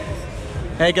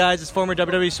Hey guys, it's former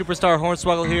WWE superstar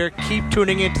Hornswoggle here. Keep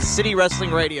tuning in to City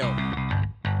Wrestling Radio.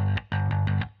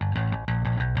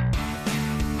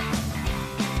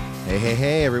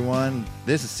 Hey, everyone.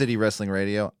 This is City Wrestling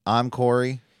Radio. I'm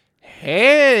Corey.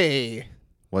 Hey.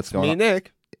 What's It's going me, on?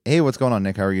 Nick. Hey, what's going on,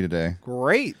 Nick? How are you today?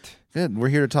 Great. Good. We're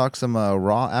here to talk some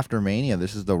Raw after Mania.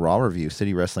 This is the Raw review,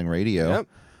 City Wrestling Radio. Yep.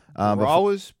 Raw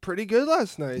was pretty good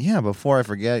last night. Yeah, before I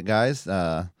forget, guys,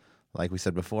 like we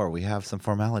said before, we have some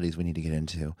formalities we need to get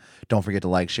into. Don't forget to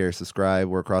like, share, subscribe.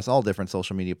 We're across all different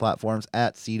social media platforms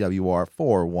at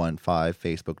CWR415,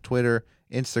 Facebook, Twitter,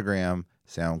 Instagram,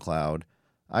 SoundCloud,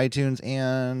 iTunes,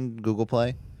 and Google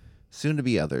Play. Soon to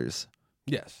be others.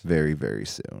 Yes. Very, very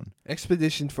soon.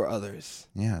 Expedition for others.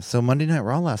 Yeah, so Monday Night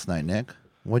Raw last night, Nick.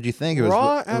 What'd you think?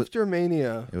 Raw after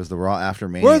Mania. It was the Raw after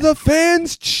Mania. Where the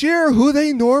fans cheer who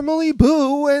they normally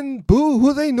boo and boo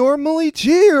who they normally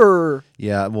cheer.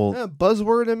 Yeah, well,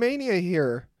 Buzzword of Mania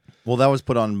here. well, that was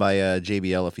put on by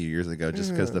JBL a few years ago,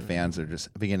 just because the fans are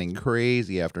just beginning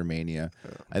crazy after Mania.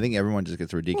 I think everyone just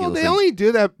gets ridiculous. Well, they only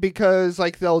do that because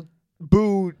they'll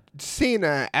boo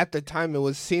Cena. At the time, it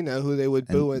was Cena who they would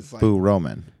boo as boo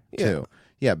Roman Yeah. too.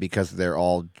 Yeah, because they're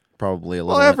all probably a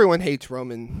little. Well, everyone hates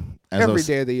Roman As every those-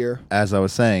 day of the year. As I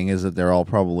was saying, is that they're all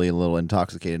probably a little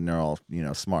intoxicated and they're all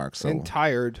smart. So And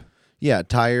tired. yeah,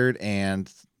 tired and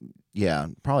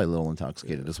probably a little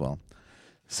intoxicated as well.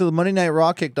 So the Monday Night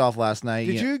Raw kicked off last night.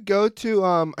 Did you go to?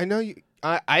 I know you.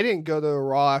 I didn't go to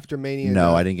Raw after Mania.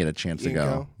 No, I didn't get a chance to You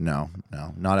go. didn't No,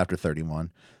 not after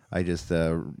 31. I just,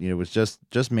 it was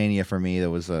just Mania for me. That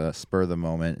was a spur of the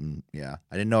moment, and I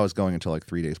didn't know I was going until like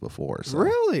 3 days before. So.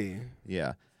 Really?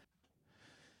 Yeah.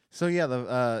 So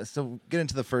so get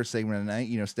into the first segment of the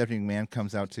night. Stephanie McMahon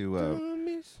comes out to,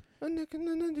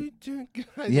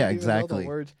 Yeah, exactly.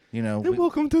 And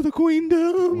welcome to the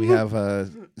Queendom. we have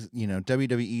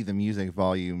WWE The Music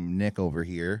Volume Nick over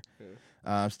here.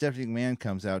 Stephanie McMahon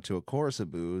comes out to a chorus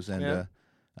of boos and an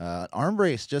arm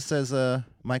brace, just as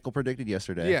Michael predicted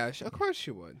yesterday. Yeah, of course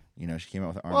she would. She came out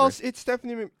with an arm Well, brace. it's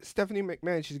Stephanie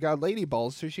McMahon. She's got lady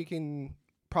balls, so she can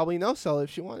probably no sell if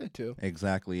she wanted to.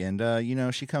 Exactly. And,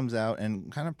 she comes out and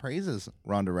kind of praises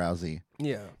Ronda Rousey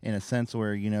Yeah. in a sense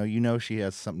where, she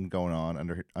has something going on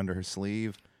under her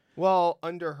sleeve. Well,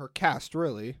 under her cast,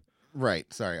 really.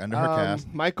 Right. Sorry. Under her cast.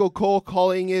 Michael Cole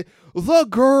calling it the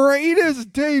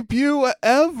greatest debut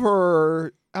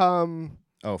ever.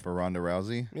 Oh, for Ronda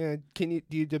Rousey? Yeah. Do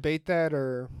you debate that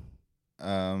or?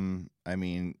 I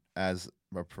mean, as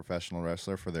a professional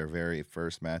wrestler for their very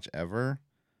first match ever,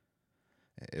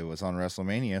 it was on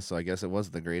WrestleMania, so I guess it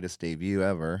was the greatest debut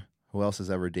ever. Who else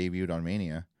has ever debuted on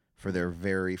Mania for their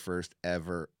very first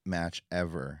ever match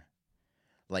ever?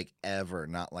 Like ever,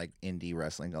 not like indie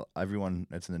wrestling. Everyone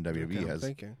that's in the WWE Okay, I'm has.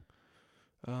 thinking.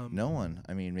 No one.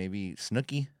 I mean, maybe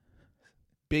Snooki.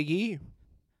 Big E.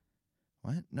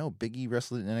 What? No, Big E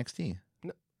wrestled in NXT.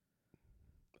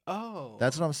 Oh.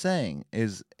 That's what I'm saying.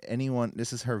 Is anyone?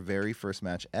 This is her very first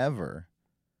match ever.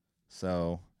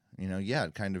 So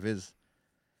it kind of is.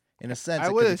 In a sense, I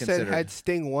it would could have be said considered, had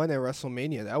Sting won at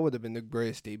WrestleMania, that would have been the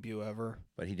greatest debut ever.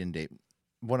 but he didn't date.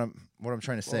 What I'm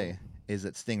trying to say is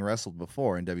that Sting wrestled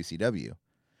before in WCW,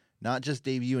 not just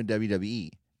debut in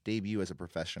WWE. Debut as a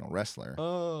professional wrestler.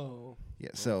 Oh. Yeah.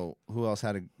 So who else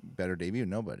had a better debut?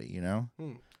 Nobody.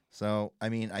 So I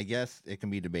mean, I guess it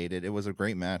can be debated. It was a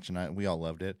great match, and we all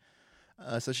loved it.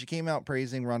 So she came out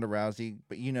praising Ronda Rousey,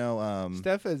 but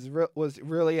Steph was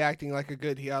really acting like a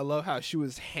good heel. I love how she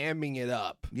was hamming it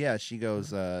up. yeah, she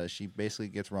goes. She basically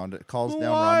gets Ronda, calls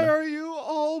down Why Ronda. are you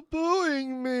all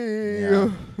booing me?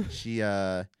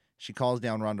 Yeah. She calls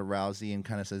down Ronda Rousey and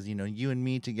kind of says, you and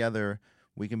me together,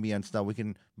 we can be unstoppable. We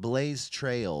can blaze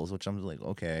trails, which I'm like,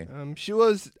 okay. She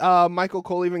was. Michael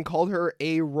Cole even called her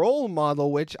a role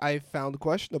model, which I found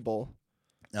questionable.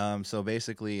 So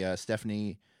basically,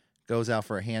 Stephanie goes out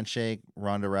for a handshake.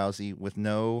 Ronda Rousey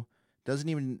doesn't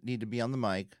even need to be on the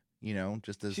mic,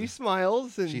 just as She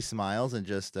smiles and she smiles and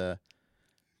just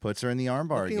puts her in the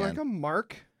armbar looking again. like a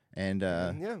mark. And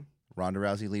Yeah. Ronda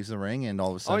Rousey leaves the ring, and all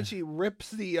of a Oh, sudden, and she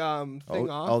rips the thing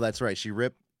off. oh, that's right. She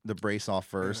ripped the brace off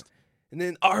first, And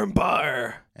then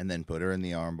armbar. and then put her in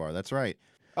the armbar. That's right.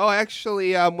 Oh,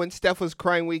 actually, when Steph was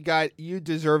crying, we got "You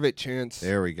Deserve It" chants.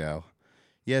 There we go.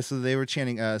 Yeah, so they were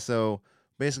chanting. So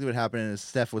basically, what happened is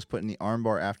Steph was put in the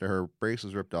armbar after her brace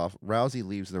was ripped off. Rousey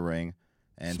leaves the ring,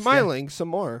 and Smiling some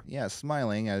more. Yeah,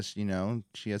 smiling as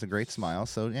she has a great smile.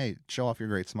 So hey, show off your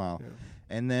great smile. Yeah.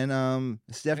 And then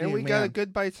Stephanie And we McMahon, got a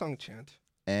Goodbye Song chant.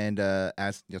 and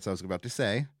as that's what I was about to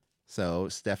say. So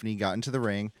Stephanie got into the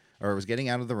ring, or was getting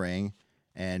out of the ring,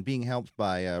 and being helped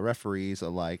by referees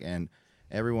alike, and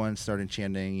everyone started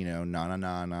chanting, na na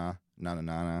na na Nana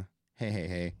Nana,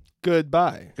 hey,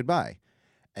 Goodbye. goodbye.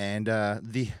 And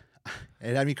it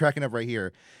had me cracking up right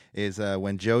here is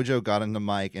when JoJo got on the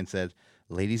mic and said,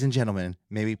 "Ladies and gentlemen,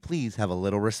 may we please have a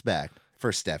little respect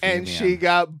for Stephanie And McMahon." she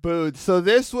got booed. So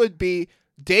this would be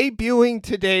debuting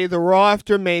today, the Raw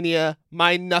After Mania,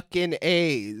 my Nuckin'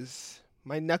 A's.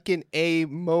 My Nuckin' A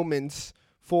moments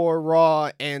for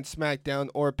Raw and SmackDown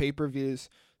or pay-per-views.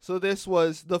 So this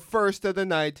was the first of the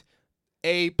night,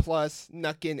 A+,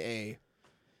 Nuckin' A.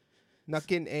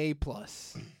 Nuckin' A+.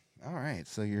 All right,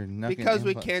 so you're not Because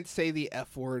we can't say the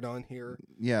F word on here.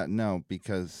 Yeah, no,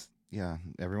 because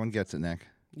everyone gets it, Nick.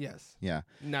 Yes. Yeah.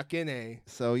 Nuckin' A.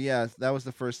 So yeah, that was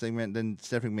the first segment. Then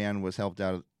Stephanie McMahon was helped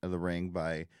out of the ring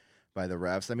by the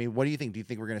refs. I mean, what do you think? Do you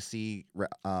think we're gonna see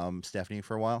Stephanie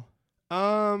for a while?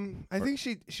 I think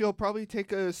she'll probably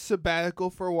take a sabbatical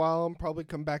for a while and probably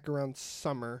come back around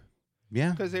summer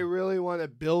Yeah. because they really want to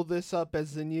build this up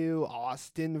as the new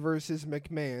Austin versus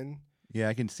McMahon. Yeah,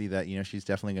 I can see that. You know, she's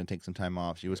definitely going to take some time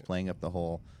off. She was playing up the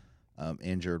whole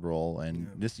injured role, and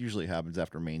this usually happens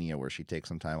after Mania where she takes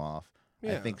some time off. I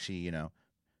Yeah. think she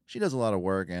does a lot of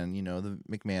work, and the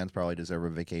McMahons probably deserve a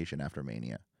vacation after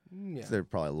Mania. Yeah. It's their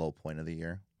probably low point of the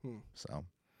year. Hmm. So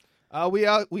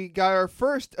We got our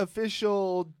first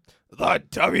official the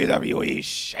WWE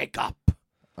shakeup.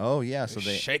 oh yeah, so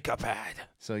they shakeup ad.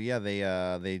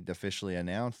 they officially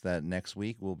announced that next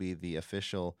week will be the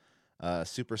official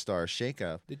Superstar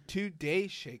shakeup. The 2-day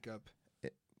shakeup.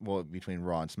 Well, between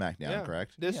Raw and SmackDown,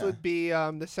 correct? This Yeah. would be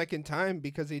the second time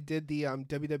because they did the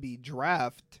WWE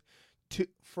draft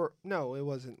no, it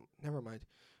wasn't. Never mind.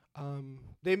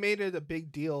 They made it a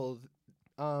big deal.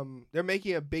 They're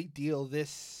making a big deal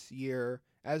this year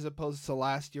as opposed to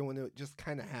last year when it just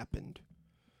kind of happened.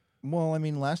 Well, I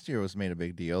mean, last year was made a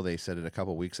big deal. They said it a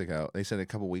couple weeks ago. They said it a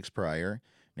couple weeks prior,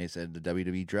 and they said the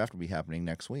WWE draft will be happening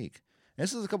next week. And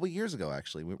this is a couple years ago,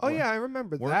 actually. Oh yeah, I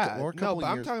remember that. we're a No, couple but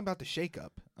I'm years- talking about the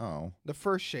shakeup, Oh, the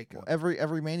first shakeup.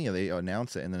 every Mania they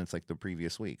announce it, and then it's like the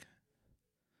previous week.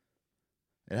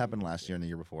 It happened last year and the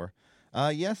year before.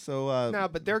 Yeah. So No,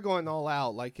 but they're going all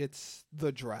out like it's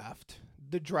the draft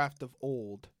of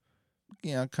old.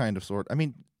 yeah, kind of, sort. I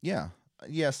mean, yeah.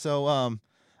 So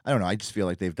I don't know. I just feel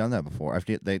like they've done that before.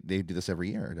 They do this every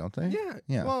year, don't they? Yeah.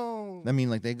 Yeah. Well, I mean,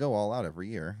 like they go all out every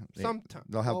year. sometimes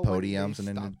They'll have when they podiums and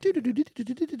then. stop.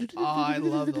 Oh, I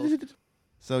love those.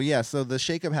 So yeah, so the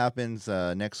shakeup happens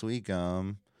next week.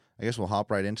 I guess we'll hop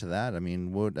right into that. I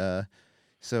mean,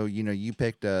 so you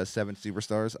picked 7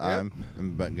 superstars. Yep.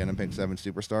 I'm gonna pick 7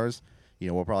 superstars.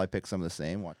 We'll probably pick some of the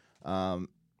same one.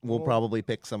 We'll Cool. probably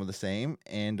pick some of the same.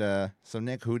 And so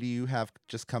Nick, who do you have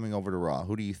just coming over to Raw?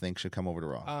 Who do you think should come over to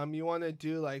Raw? You want to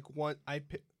do like one?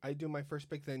 I do my first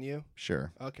pick, then you.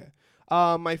 Sure. Okay.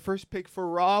 My first pick for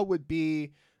Raw would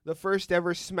be the first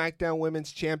ever SmackDown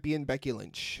Women's Champion Becky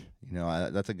Lynch.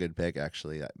 That's a good pick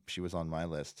actually. She was on my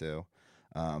list too.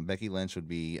 Becky Lynch would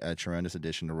be a tremendous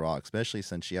addition to Raw, especially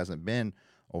since she hasn't been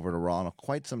over to Raw in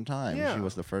quite some time. Yeah. She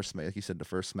was the first, like you said, the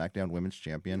first SmackDown Women's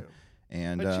Champion. Yeah.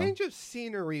 And A change of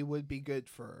scenery would be good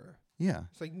for her. yeah,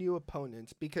 It's like new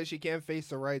opponents because she can't face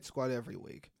the Riot Squad every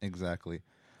week. exactly.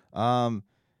 My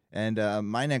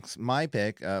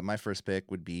first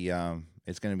pick would be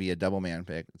it's going to be a double man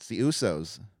pick. It's the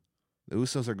Usos. The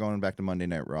Usos are going back to Monday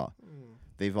Night Raw.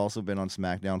 They've also been on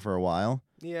SmackDown for a while.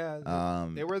 Yeah,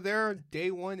 they were there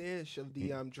day one-ish of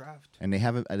the draft. And they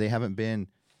haven't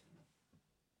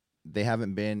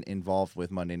been involved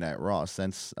with Monday Night Raw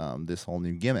since this whole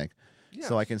new gimmick. Yeah.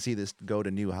 So I can see this go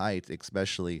to new heights,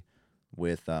 especially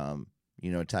with a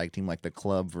tag team like the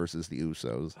Club versus the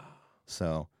Usos.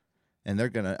 So, and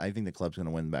I think the Club's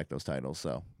gonna win back those titles.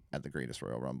 So at the Greatest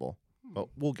Royal Rumble, but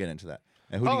we'll get into that.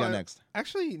 And who do you got next?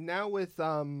 Actually, now with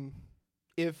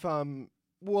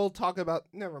we'll talk about.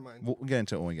 Never mind. We'll get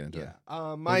into it when we get into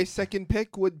it. My second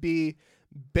pick would be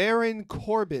Baron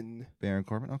Corbin. Baron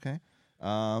Corbin. Okay.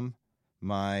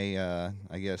 My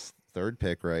I guess third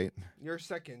pick, right? Your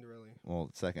second, really. Well,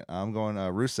 second. I'm going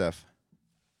Rusev.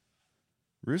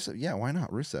 Rusev, yeah, why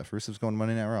not Rusev? Rusev's going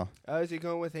Monday Night Raw. Is he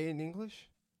going with Aiden English?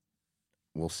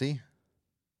 We'll see.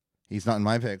 He's not in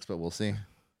my picks, but we'll see.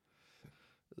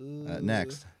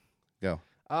 Next, go.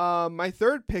 My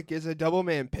third pick is a double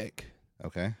man pick.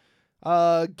 Okay.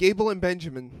 Gable and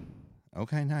Benjamin.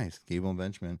 Okay, nice. Gable and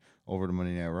Benjamin over to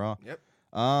Monday Night Raw. Yep.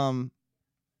 I'm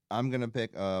gonna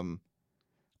pick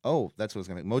oh, that's what I was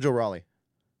gonna pick. Mojo Rawley.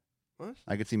 What?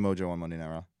 I could see Mojo on Monday Night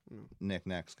Raw. Mm. Nick,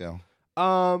 next, go.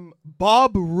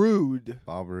 Bob Roode,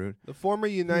 Bob Roode. the former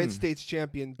United States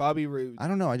champion, Bobby Roode. I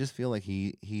don't know. I just feel like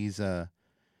he's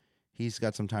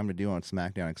got some time to do on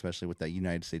SmackDown, especially with that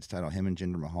United States title. Him and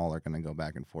Jinder Mahal are gonna go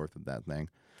back and forth with that thing.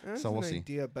 That's So we'll an see.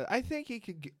 idea, but I think he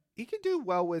could do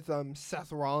well with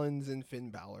Seth Rollins and Finn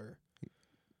Balor.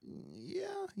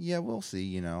 Yeah, we'll see.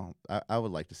 You know, I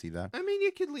would like to see that. I mean,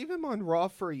 you could leave him on Raw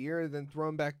for a year, then throw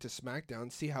him back to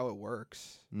SmackDown, see how it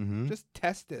works. Mm-hmm. Just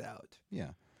test it out.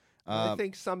 Yeah. I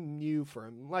think something new for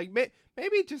him, like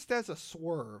maybe just as a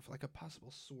swerve, like a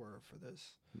possible swerve for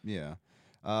this. Yeah.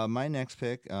 My next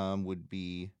pick would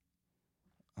be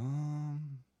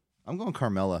I'm going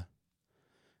Carmella.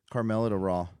 Carmella to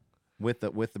Raw with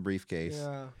the briefcase.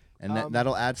 Yeah, And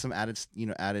that'll add some added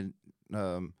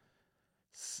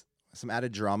some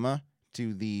added drama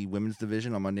to the women's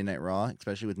division on Monday Night Raw,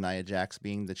 especially with Nia Jax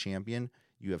being the champion.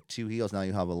 You have two heels. Now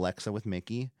you have Alexa with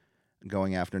Mickey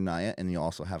going after Nia, and you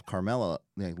also have Carmella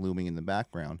looming in the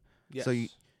background. yes. So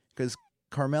because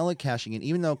Carmella cashing in,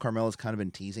 even though Carmella's kind of been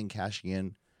teasing cashing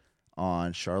in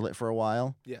on Charlotte for a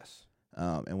while, yes,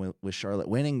 and with Charlotte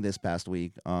winning this past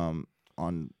week at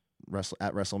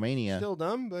WrestleMania, still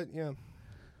dumb, but yeah.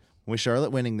 with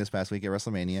Charlotte winning this past week at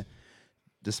WrestleMania,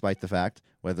 despite the fact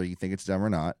whether you think it's dumb or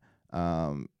not,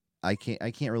 I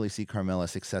can't really see Carmella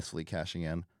successfully cashing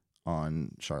in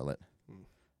on Charlotte.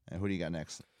 And who do you got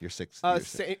next? Your sixth. My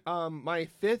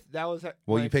fifth. That was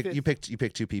Well, my you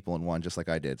picked two people in one, just like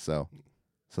I did. So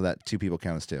that two people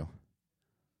count as two.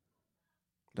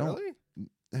 Don't.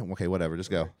 Really? Okay, whatever. Just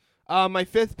go. My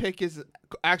fifth pick is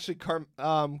actually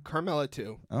Carmella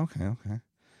too. Okay.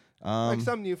 Like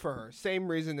something new for her. Same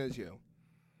reason as you.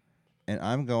 And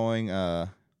I'm going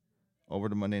over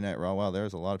to Monday Night Raw. Wow,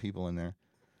 there's a lot of people in there.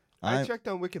 I checked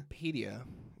on Wikipedia.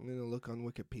 I'm gonna look on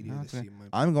Wikipedia to see my.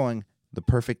 I'm going the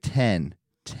perfect 10,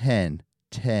 Ty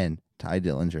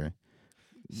Dillinger.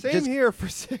 Same here for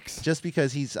 6. Just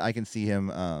because I can see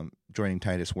him joining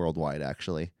Titus Worldwide,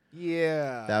 actually.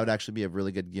 Yeah. That would actually be a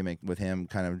really good gimmick with him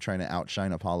kind of trying to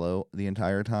outshine Apollo the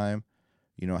entire time.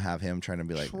 You know, have him trying to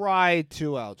be like... Try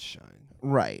to outshine.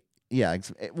 Right. Yeah.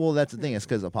 Well, that's the thing. It's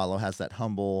because Apollo has that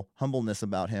humbleness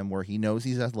about him where he knows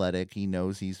he's athletic. He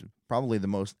knows he's probably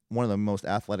one of the most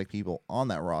athletic people on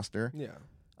that roster. Yeah.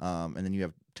 And then you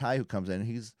have Ty who comes in.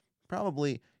 He's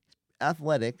probably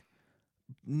athletic,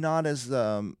 not as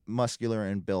muscular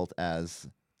and built as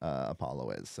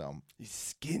Apollo is. So He's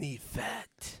skinny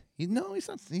fat. he's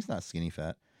not skinny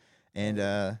fat.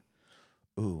 And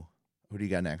who do you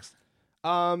got next?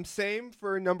 Same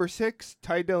for number 6,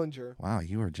 Ty Dillinger. Wow,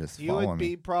 you were just He following would be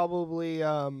me. probably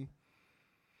I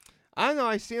don't know,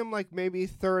 I see him like maybe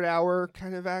third hour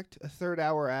kind of act, a third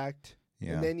hour act.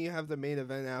 Yeah. And then you have the main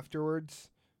event afterwards.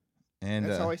 And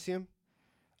That's how I see him.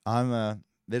 I'm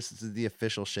this is the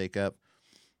official shakeup.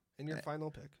 And your final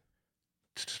pick.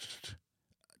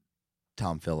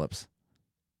 Tom Phillips.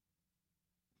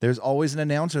 There's always an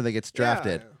announcer that gets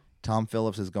drafted. Yeah. Tom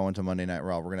Phillips is going to Monday Night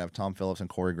Raw. We're gonna have Tom Phillips and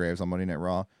Corey Graves on Monday Night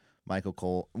Raw. Michael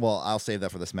Cole. Well, I'll save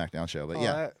that for the SmackDown show. But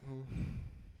yeah,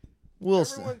 we'll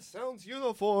see. Everyone sounds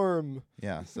uniform.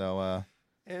 Yeah. So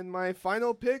And my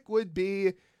final pick would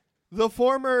be the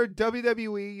former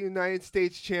WWE United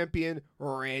States Champion,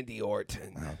 Randy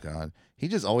Orton. oh god, he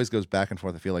just always goes back and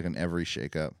forth. I feel like in every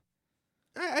shakeup.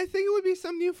 I think it would be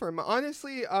something new for him.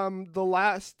 Honestly, the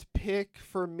last pick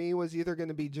for me was either going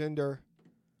to be Jinder.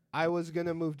 I was going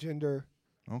to move Jinder,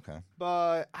 Okay.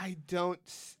 but I don't.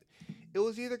 It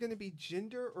was either going to be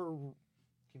Jinder or.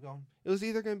 Keep going. It was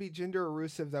either going to be Jinder or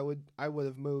Rusev I would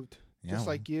have moved. Yeah, Just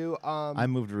like you. I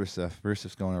moved Rusev.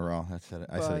 Rusev's going to Raw. That's it.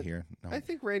 I said But it here. No. I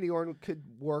think Randy Orton could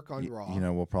work on Raw. You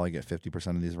know, we'll probably get 50%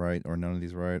 of these right, or none of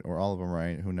these right, or all of them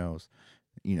right. Who knows?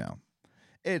 You know,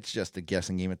 it's just a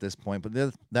guessing game at this point.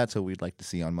 But that's what we'd like to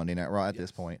see on Monday Night Raw at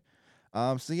this point.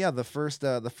 So yeah, the first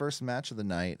match of the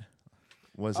night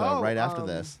was right after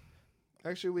this.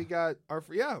 Actually, we got our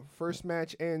first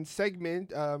match and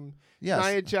segment. Yes.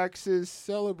 Nia Jax's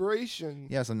celebration.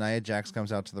 Yeah. So Nia Jax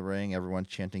comes out to the ring. Everyone's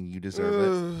chanting, "You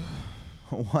deserve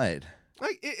it." What?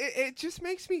 Like it just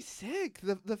makes me sick.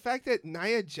 The fact that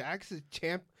Nia Jax is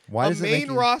Why does it make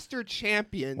main you- roster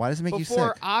champion. Why does it make you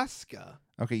before sick? Asuka?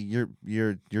 Okay,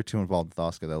 you're too involved with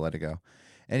Asuka though. Let it go.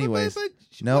 Anyways, But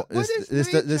no, what this has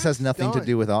Nia this has Jax nothing to done?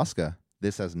 do with Asuka.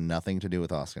 This has nothing to do with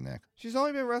Asuka, Nick. She's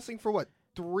only been wrestling for what,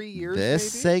 3 years?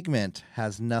 This maybe? segment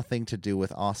has nothing to do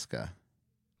with Asuka.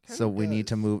 So we need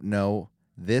to move. No,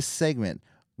 this segment.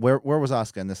 Where was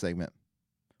Asuka in this segment?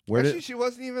 Actually, she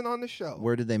wasn't even on the show.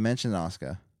 Where did they mention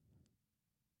Asuka?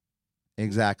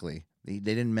 Exactly. They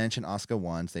didn't mention Asuka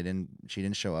once. She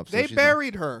didn't show up. So They she's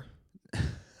buried her.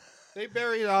 They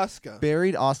buried Asuka.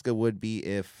 buried Asuka would be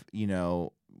if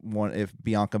if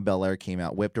Bianca Belair came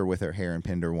out, whipped her with her hair, and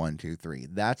pinned her 1, 2, 3.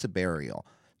 That's a burial.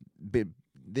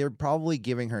 They're probably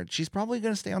giving her. She's probably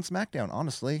going to stay on SmackDown.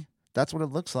 Honestly, That's what it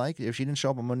looks like. If she didn't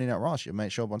show up on Monday Night Raw, she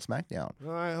might show up on SmackDown.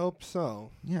 I hope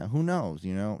so. Yeah, who knows?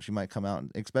 She might come out,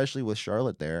 especially with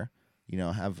Charlotte there.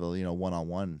 Have a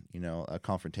one-on-one, a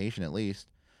confrontation at least.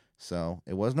 So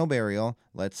it was no burial.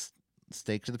 Let's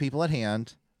stick to the people at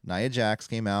hand. Nia Jax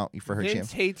came out for her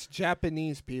Vince hates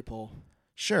Japanese people.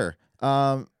 Sure.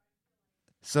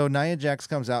 So Nia Jax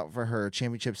comes out for her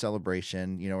championship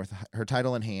celebration, with her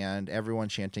title in hand, everyone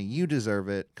chanting, "You deserve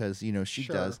it," because she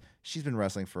Sure. does. She's been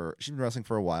wrestling for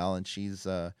a while, and she's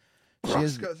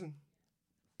Cousin.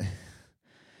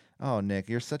 Oh, Nick,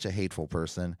 you're such a hateful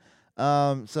person.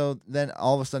 So then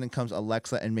all of a sudden comes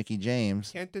Alexa and Mickie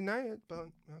James. Can't deny it, but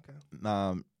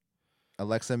okay.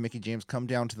 Alexa and Mickie James come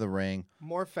down to the ring.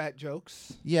 More fat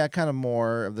jokes. Yeah, kind of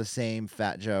more of the same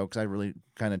fat jokes. I really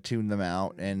kind of tuned them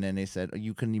out. And then they said,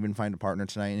 you couldn't even find a partner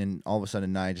tonight. And all of a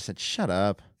sudden, Nia just said, shut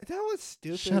up. That was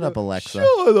stupid. Shut up, Alexa.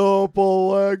 Shut up,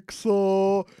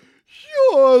 Alexa.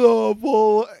 Shut up,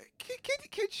 Alexa.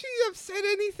 Could she have said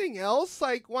anything else?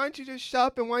 Like, why don't you just shut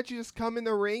up and why don't you just come in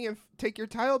the ring and take your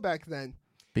title back then?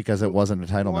 Because it wasn't a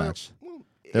title match.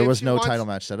 There was no title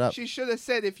match set up. She should have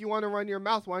said, if you want to run your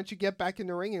mouth, why don't you get back in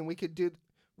the ring and we could do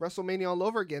WrestleMania all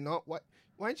over again? No, why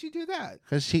didn't you do that?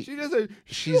 Because she doesn't.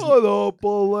 Shut up,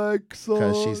 Alexa.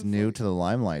 Because she's new to the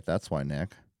limelight. That's why,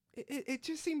 Nick. It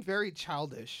just seemed very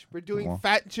childish. We're doing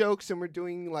fat jokes and we're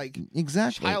doing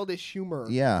exactly childish humor.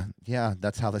 Yeah.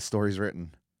 That's how this story's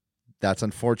written. That's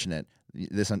unfortunate.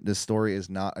 This story is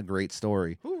not a great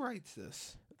story. Who writes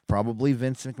this? Probably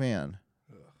Vince McMahon.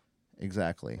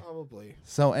 Exactly. Probably.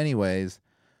 So, anyways,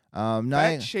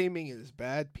 fat shaming is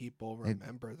bad. People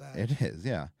remember that. It is,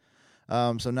 yeah.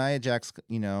 So Nia Jax,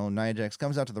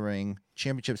 comes out to the ring,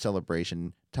 championship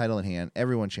celebration, title in hand,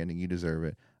 everyone chanting, "You deserve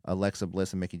it." Alexa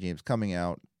Bliss and Mickie James coming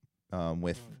out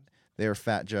with their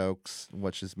fat jokes,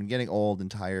 which has been getting old and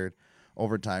tired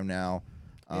over time now.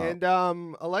 And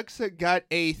Alexa got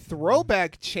a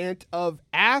throwback chant of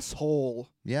asshole.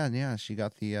 Yeah, she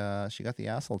got the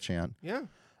asshole chant. Yeah.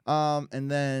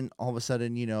 And then all of a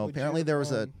sudden, apparently there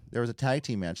was a tag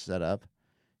team match set up.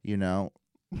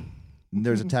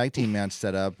 There's a tag team match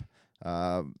set up.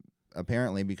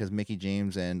 Apparently because Mickie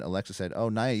James and Alexa said, "Oh,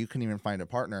 Nia, you couldn't even find a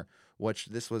partner." Which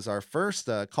this was our first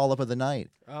call up of the night.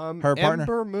 Her partner,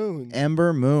 Ember Moon.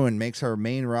 Ember Moon makes her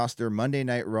main roster Monday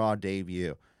Night Raw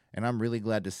debut. And I'm really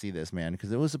glad to see this, man,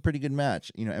 because it was a pretty good match.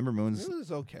 Ember Moon's... It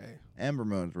was okay. Ember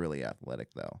Moon's really athletic,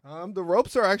 though. The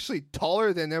ropes are actually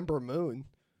taller than Ember Moon.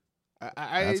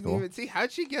 I didn't cool. even see.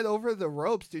 How'd she get over the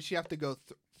ropes? Did she have to go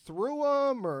through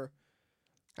them? Or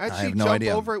how'd she have no jump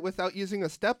idea. over it without using a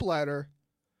stepladder?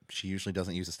 She usually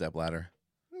doesn't use a stepladder.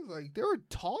 It was like, they were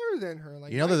taller than her.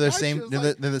 Like, they're the same.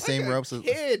 They're the same like ropes. A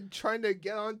kid trying to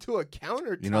get onto a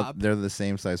countertop. They're the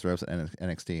same size ropes at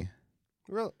NXT.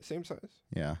 Really? Same size?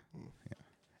 Yeah.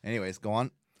 Anyways, go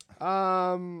on.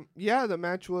 Yeah, the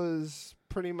match was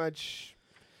pretty much...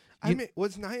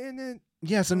 was Nia in it?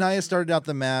 Yeah, so Nia started out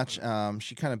the match.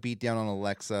 She kind of beat down on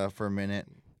Alexa for a minute.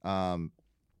 Let's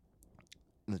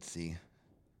see.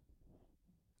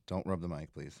 Don't rub the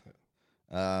mic, please.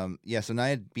 So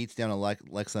Nia beats down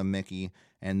Alexa and Mickie,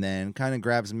 and then kind of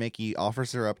grabs Mickie,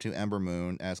 offers her up to Ember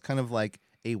Moon as kind of like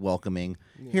a welcoming.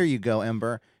 Yeah. Here you go,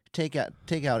 Ember. Take out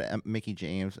Mickie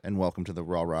James and welcome to the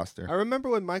Raw roster. I remember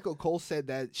when Michael Cole said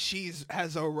that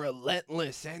has a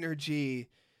relentless energy.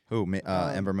 Who,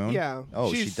 Ember Moon? Yeah.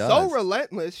 Oh, she's she does. so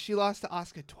relentless, she lost to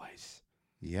Asuka twice.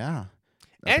 Yeah.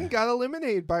 And got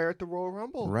eliminated by her at the Royal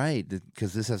Rumble. Right,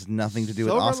 because this has nothing to do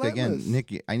with Asuka again. Nick,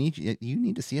 you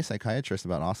need to see a psychiatrist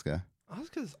about Asuka.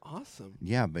 Asuka's awesome.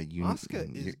 Yeah, but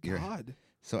Asuka is God.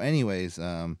 So anyways,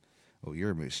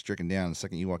 you're stricken down the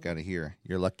second you walk out of here.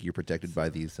 You're lucky you're protected by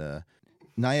these.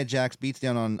 Nia Jax beats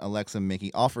down on Alexa and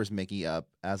Mickie, offers Mickie up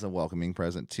as a welcoming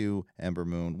present to Ember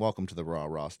Moon. Welcome to the Raw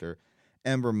roster.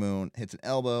 Ember Moon hits an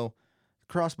elbow,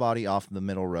 crossbody off the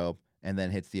middle rope, and then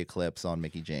hits the Eclipse on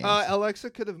Mickie James. Alexa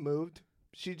could have moved.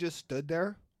 She just stood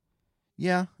there.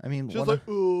 Yeah, I mean, she was like,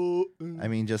 I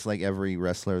mean, just like every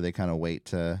wrestler, they kind of wait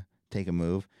to take a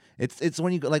move. It's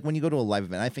when you go to a live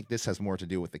event. I think this has more to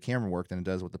do with the camera work than it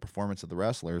does with the performance of the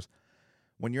wrestlers.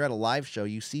 When you're at a live show,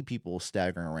 you see people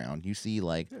staggering around. You see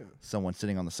someone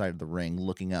sitting on the side of the ring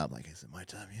looking up, like, "Is it my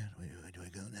time yet? Do I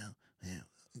go now? Yeah.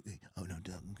 Oh no,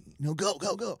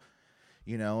 go."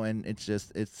 And it's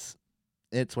just it's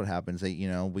what happens.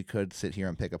 We could sit here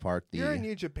and pick apart the. You're a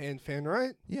New Japan fan,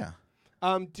 right? Yeah.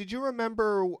 Did you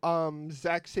remember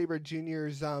Zack Sabre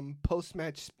Jr.'s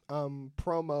post-match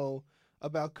promo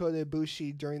about Kota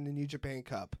Ibushi during the New Japan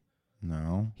Cup?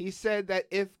 No. He said that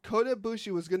if Kota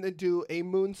Ibushi was going to do a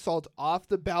moonsault off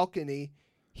the balcony,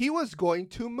 he was going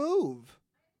to move.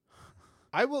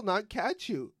 I will not catch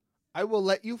you. I will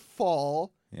let you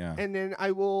fall, Yeah. and then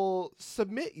I will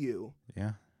submit you.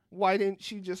 Yeah. Why didn't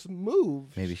she just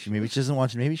move? Maybe she doesn't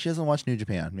watch. Maybe she doesn't watch New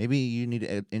Japan. Maybe you need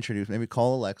to introduce. Maybe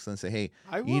call Alexa and say, "Hey,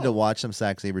 I you need to will. watch some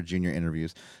Zack Sabre Jr.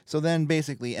 interviews." So then,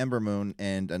 basically, Ember Moon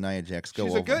and Nia Jax go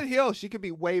She's over. a good heel. She could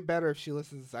be way better if she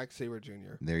listens to Zack Sabre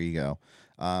Jr. There you go.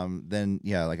 Then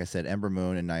yeah, like I said, Ember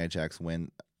Moon and Nia Jax win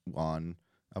on,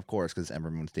 of course, because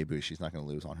Ember Moon's debut. She's not going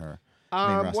to lose on her.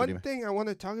 roster One debut. thing I want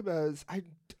to talk about is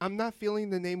I'm not feeling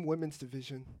the name women's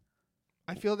division.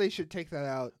 I feel they should take that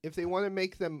out. If they want to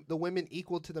make the women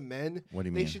equal to the men, What do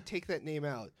you they mean? should take that name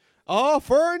out.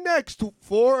 For our next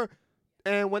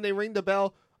and when they ring the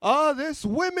bell, this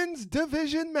women's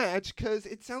division match, because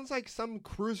it sounds like some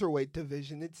cruiserweight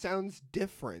division. It sounds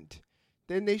different.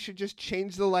 Then they should just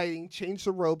change the lighting, change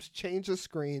the ropes, change the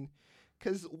screen.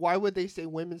 Because why would they say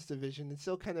women's division? It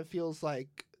still kind of feels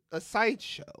like a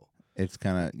sideshow. It's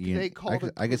kind of They called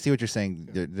it I can see what you're saying.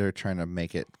 They're trying to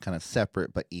make it kind of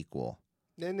separate but equal.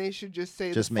 Then they should just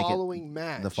say Just the make it following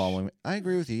match. The following. I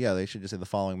agree with you. Yeah, they should just say the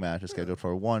following match is scheduled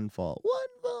for one fall.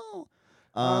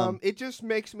 It just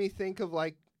makes me think of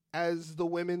like as the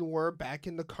women were back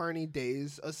in the Carney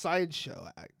days, a sideshow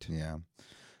act. Yeah.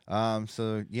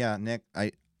 So yeah, Nick,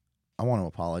 I want to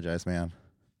apologize, man.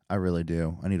 I really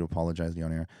do. I need to apologize to you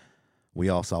on air. We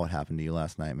all saw what happened to you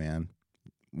last night, man.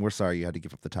 We're sorry you had to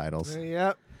give up the titles.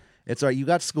 Yep. It's all right. You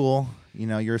got school. You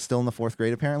know, you're still in the 4th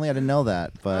grade. Apparently, I didn't know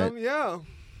that, but Yeah.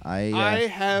 I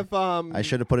have I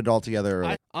should have put it all together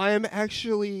early. I am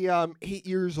actually 8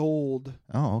 years old.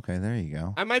 Oh, okay. There you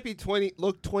go. I might be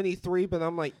 23, but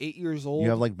I'm like 8 years old. You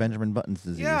have like Benjamin Button's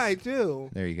disease. Yeah, I do.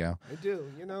 There you go. I do.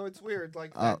 You know, it's weird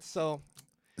like that. So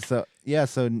So yeah.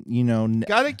 So you know.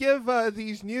 gotta give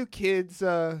these new kids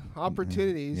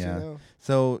opportunities. Yeah. You know,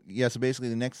 So yeah. So basically,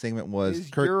 the next segment was is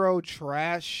Kurt. Euro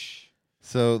trash.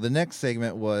 So the next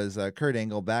segment was Kurt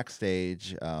Angle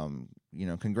backstage,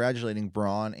 congratulating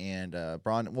Braun and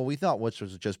Braun. Well, we thought which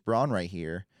was just Braun right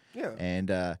here, Yeah.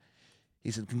 and he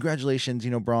said, "Congratulations,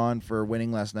 Braun, for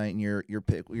winning last night, and your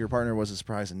partner was a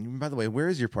surprise. And by the way, where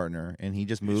is your partner?" And he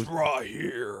just moves right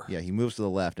here. Yeah, he moves to the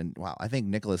left, and wow, I think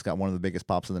Nicholas got one of the biggest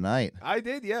pops of the night. I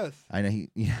did, yes. I know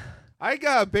Yeah. I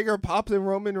got a bigger pop than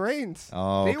Roman Reigns.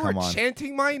 Oh, they come were on.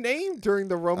 chanting my name during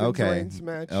the Roman Reigns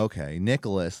match. Okay,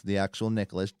 Nicholas, the actual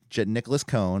Nicholas, Nicholas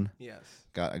Cone. Yes.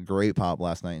 Got a great pop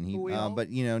last night, and he. Who we all- But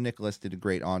Nicholas did a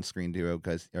great on-screen duo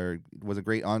was a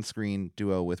great on-screen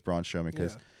duo with Braun Strowman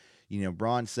because,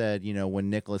 Braun said, when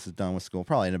Nicholas is done with school,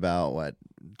 probably in about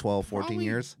 12, 14 Probably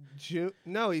years.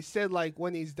 No, he said like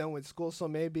when he's done with school, so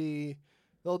maybe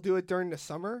they'll do it during the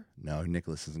summer. No,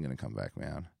 Nicholas isn't going to come back,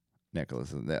 man. Nicholas,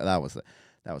 that was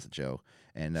a joke.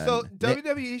 And So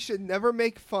WWE should never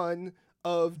make fun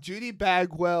of Judy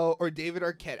Bagwell or David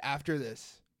Arquette after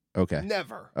this. okay,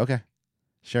 Never. okay,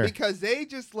 sure. Because they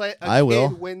just let a I kid will.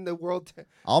 win the world.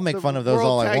 I'll make the fun of those World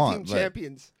all I Tag want. Team But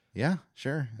champions. yeah,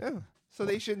 sure. Yeah. So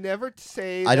they should never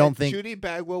say I don't that think- Judy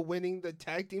Bagwell winning the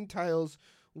tag team titles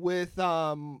with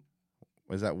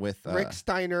Was that with Rick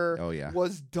Steiner oh, yeah.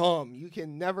 was dumb. You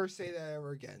can never say that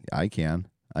ever again. I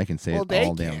can say Well, it they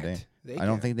all damn can't. day. They I don't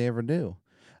can't. think they ever do.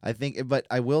 I think, but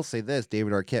I will say this: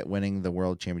 David Arquette winning the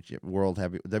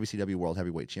WCW World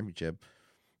Heavyweight Championship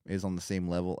is on the same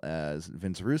level as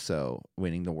Vince Russo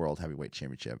winning the World Heavyweight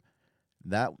Championship.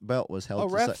 That belt was A held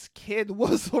to ref's kid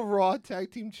was a Raw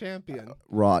tag team champion.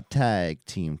 Raw tag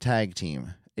team.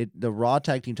 The Raw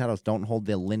tag team titles don't hold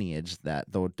the lineage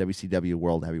that the WCW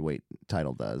World Heavyweight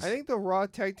title does. I think the Raw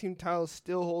tag team title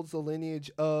still holds the lineage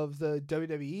of the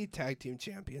WWE tag team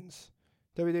champions,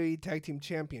 WWE tag team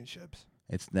championships.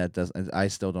 I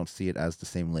still don't see it as the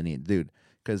same lineage, dude.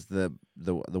 Because the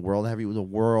world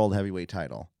heavyweight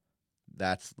title,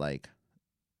 that's like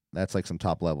some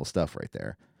top level stuff right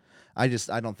there. I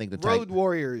don't think the Road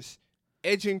Warriors,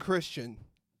 Edge and Christian,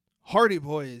 Hardy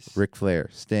Boys, Ric Flair,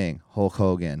 Sting, Hulk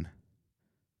Hogan,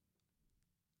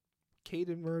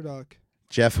 Caden Murdoch.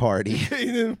 Jeff Hardy.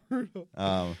 Caden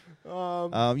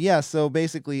Murdoch. Yeah. So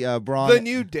basically, Braun. The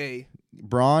New Day.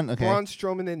 Braun. Okay. Braun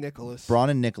Strowman and Nicholas. Braun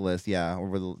and Nicholas. Yeah.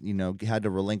 Had to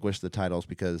relinquish the titles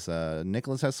because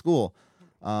Nicholas has school.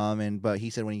 But he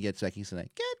said when he gets back, he said,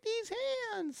 "Get these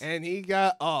hands." And he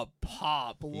got a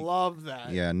pop. Love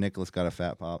that. Yeah, Nicholas got a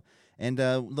fat pop. And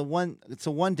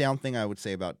one down thing I would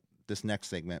say about this next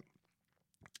segment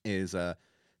is that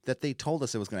they told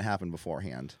us it was going to happen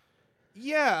beforehand.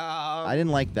 Yeah. I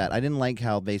didn't like that. I didn't like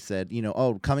how they said,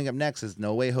 coming up next is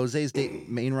No Way Jose's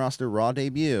main roster Raw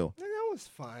debut. That was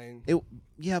fine.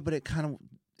 But it kind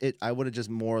of I would have just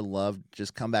more loved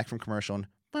just come back from commercial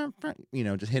and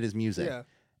just hit his music. Yeah.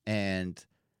 And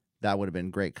that would have been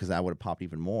great because that would have popped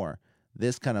even more.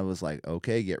 This kind of was like,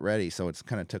 okay, get ready. So it's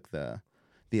kind of took the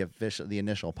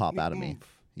initial pop out of me.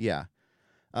 Yeah.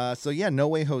 So yeah, No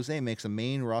Way Jose makes a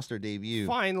main roster debut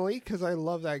Finally, because I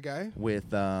love that guy.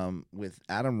 with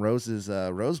Adam Rose's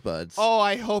Rosebuds. Oh,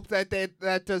 I hope that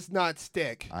does not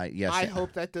stick. Yes. I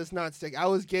hope that does not stick. I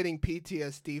was getting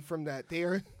PTSD from that. They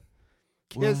are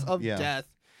kiss of yeah. death.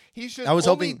 He should I was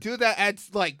only hoping- do that at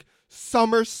like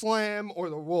SummerSlam or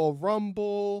the Royal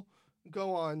Rumble.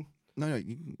 Go on. No,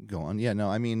 you can go on. Yeah, no,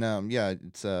 I mean, yeah,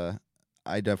 it's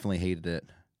I definitely hated it.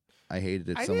 I hated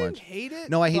it I so didn't much. hate it.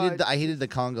 No, I hated but I hated the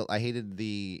Congo. I hated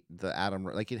the Adam,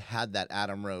 like it had that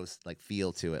Adam Rose like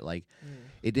feel to it. Like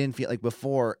it didn't feel like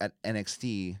before at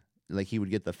NXT, like he would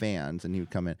get the fans and he would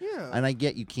come in. Yeah. And I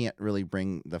get you can't really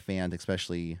bring the fans,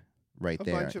 especially right a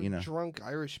there. bunch of You know. drunk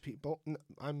Irish people.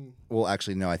 I'm Well,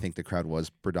 actually, no. I think the crowd was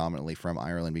predominantly from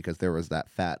Ireland because there was that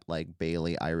fat like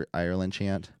Bailey Ireland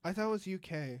chant. I thought it was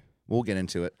UK. We'll get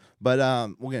into it, but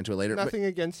we'll get into it later. But- Nothing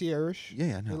against the Irish.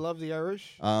 yeah, I no. love the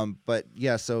Irish. But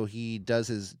yeah, so he does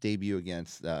his debut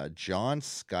against John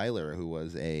Schuyler, who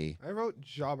was I wrote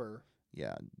jobber.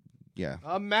 yeah.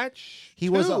 Match. He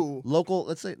was a two. local.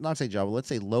 Let's say not say job. Let's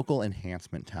say local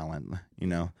enhancement talent. You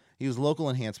know, he was local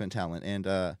enhancement talent,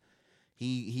 and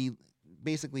he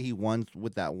basically he won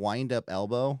with that wind up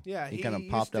elbow. Yeah, he kind of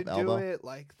used popped to up elbow. do it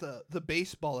like the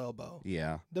baseball elbow,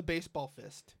 Yeah. the baseball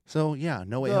fist. So yeah,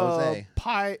 No Way Jose.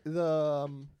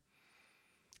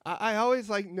 I always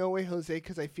like No Way Jose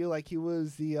because I feel like he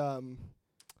was the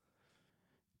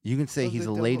You can say was he's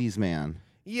the a devil- ladies' man.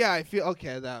 Yeah, I feel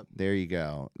okay. That There you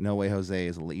go. No Way Jose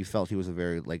is. You felt he was a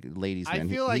very like ladies' I man.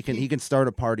 feel like he can start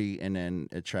a party and then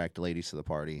attract ladies to the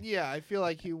party. yeah, I feel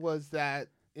like he was that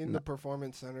in the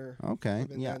performance center. Okay.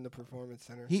 Been Yeah. that in the performance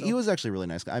center. He So- was actually a really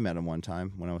nice guy. I met him one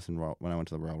time when I was when I went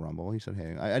to the Royal Rumble. He said,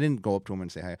 "Hey," I didn't go up to him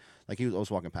and say hi. Like I was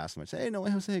walking past him. I said, "Hey, No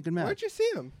Way Jose, good match." Where'd you see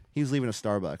him? He was leaving a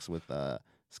Starbucks with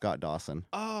Scott Dawson.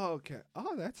 Oh, okay.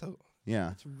 Oh, that's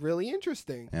Yeah, really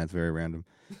interesting. yeah, it's very random.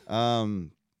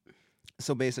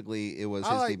 So basically, it was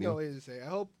I his like debut. No Way Jose.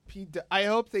 I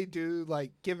hope they do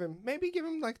like give him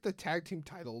like the tag team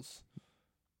titles.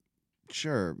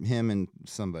 Sure, him and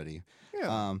somebody.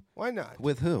 Yeah. Why not?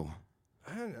 With who?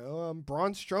 I don't know.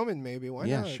 Braun Strowman maybe. Why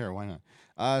yeah, not? sure, why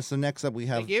not? So next up we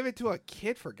They have. gave it to a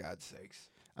kid for God's sakes.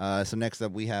 So next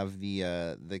up we have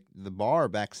the bar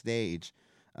backstage.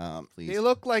 Please. They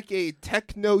look like a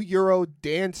techno Euro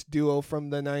dance duo from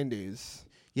the 90s.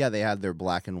 Yeah, they had their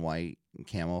black and white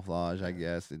camouflage, I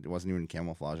guess. It wasn't even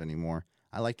camouflage anymore.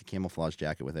 I like the camouflage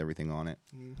jacket with everything on it.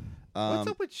 What's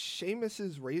up with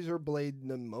Sheamus's razor blade and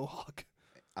the mohawk?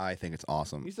 I think it's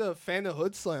awesome. He's a fan of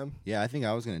Hood Slam. Yeah, I think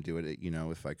I was going to do it,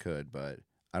 if I could, but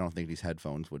I don't think these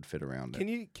headphones would fit around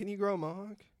it. Can you grow a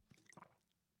mohawk?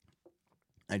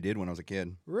 I did when I was a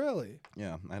kid. Really?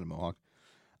 Yeah, I had a mohawk.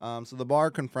 So the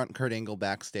bar confront Kurt Angle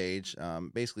backstage,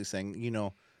 basically saying,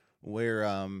 we're,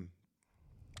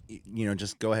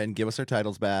 just go ahead and give us our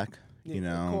titles back.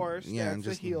 Of course. Yeah, That's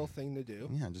a heel thing to do.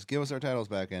 Yeah, just give us our titles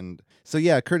back. And so,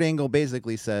 yeah, Kurt Angle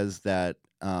basically says that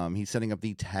he's setting up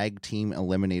the tag team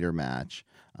eliminator match,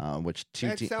 which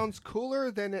That sounds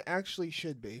cooler than it actually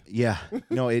should be. Yeah,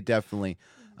 no, it definitely.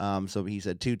 So he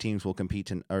said two teams will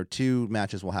compete, or two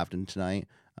matches will happen tonight,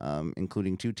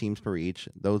 including two teams per each.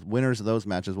 Those winners of those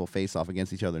matches will face off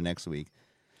against each other next week.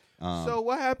 So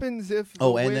what happens if the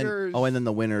winners... and then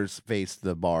the winners face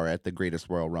the bar at the Greatest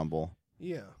Royal Rumble,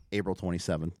 Yeah. April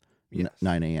 27th, Yes.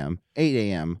 9 a.m., 8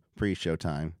 a.m. pre-show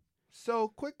time. So,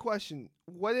 quick question.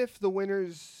 What if the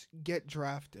winners get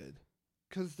drafted?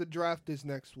 Because the draft is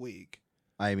next week.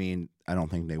 I mean, I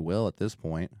don't think they will at this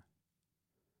point.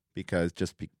 Because,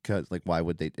 like, why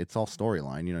would they? It's all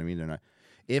storyline, you know what I mean? They're not.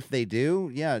 If they do,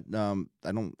 yeah,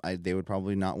 they would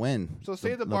probably not win. So,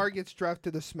 say the bar gets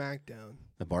drafted to SmackDown.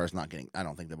 The bar's not getting. I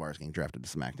don't think the bar's getting drafted to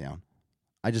SmackDown.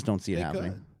 I just don't see it They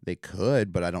happening. could. They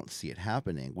could, but I don't see it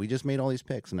happening. We just made all these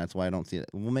picks, and that's why I don't see it.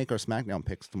 We'll make our SmackDown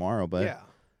picks tomorrow, but Yeah.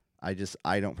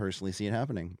 I don't personally see it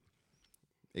happening.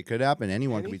 It could happen.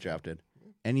 Anyone could be drafted.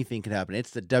 Anything could happen.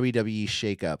 It's the WWE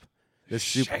shakeup.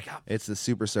 Shake-up. It's the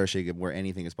superstar shakeup where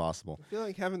anything is possible. I feel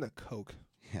like having a Coke.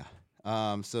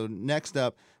 Yeah. So next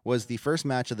up was the first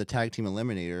match of the tag team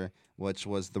eliminator, which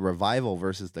was the Revival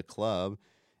versus the Club,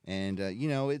 and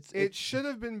It should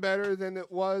have been better than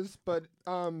it was, but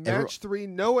match 3,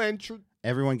 no entrance.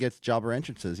 everyone gets jobber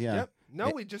entrances. Yeah. Yep. No,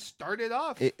 we just started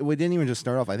off. We didn't even just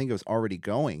start off. I think it was already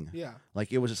going. Yeah.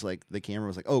 Like it was just like the camera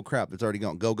was like, "Oh crap, it's already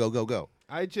going. Go, go, go, go."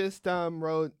 I just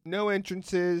wrote no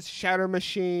entrances, Shatter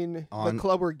Machine. The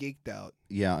club were geeked out.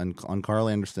 Yeah, and on Carl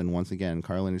Anderson once again.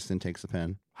 Carl Anderson takes the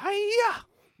pin. Hiya!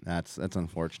 That's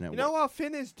unfortunate. You know, while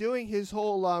Finn is doing his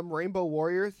whole Rainbow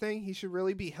Warrior thing, he should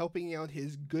really be helping out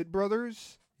his good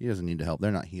brothers. He doesn't need to help.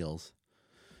 They're not heels.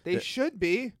 They should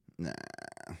be. Nah,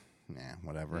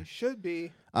 whatever. They should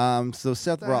be. So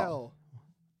Seth The Rollins. hell?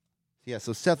 Yeah,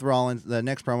 so Seth Rollins. The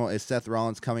next promo is Seth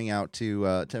Rollins coming out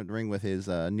to ring with his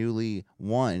newly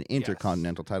won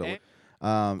Intercontinental title.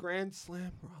 Grand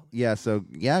Slam Rollins. Yeah, so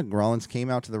Rollins came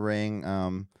out to the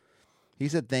ring. He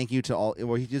said thank you to all.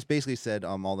 Well, he just basically said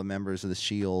all the members of the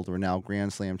Shield were now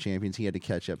Grand Slam champions. He had to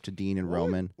catch up to Dean and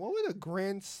Roman. What would a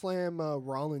Grand Slam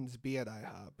Rollins be at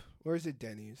IHOP? Or is it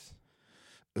Denny's?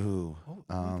 Ooh, What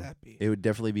would that be? it would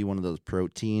definitely be one of those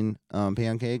protein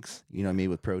pancakes. You know, made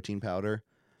with protein powder,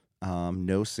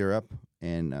 no syrup,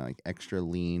 and extra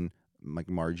lean like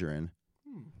margarine.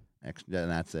 Extra,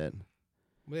 and that's it.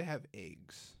 Would they have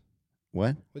eggs?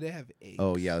 What? Would they have eggs?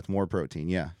 Oh yeah, it's more protein.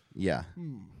 Yeah.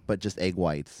 But just egg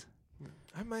whites.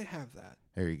 I might have that.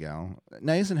 There you go.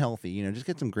 Nice and healthy. You know, just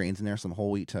get some grains in there, some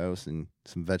whole wheat toast, and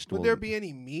some vegetables. Would there be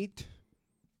any meat?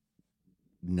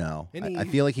 No. Any- I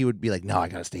feel like he would be like, no, I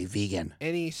gotta stay vegan.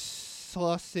 Any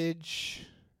sausage?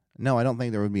 No, I don't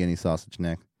think there would be any sausage,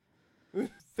 Nick.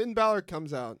 Finn Balor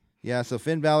comes out. Yeah, so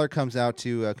Finn Balor comes out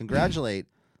to congratulate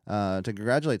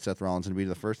Seth Rollins and be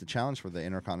the first to challenge for the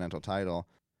Intercontinental title.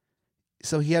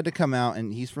 So he had to come out,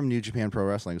 and he's from New Japan Pro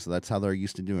Wrestling, so that's how they're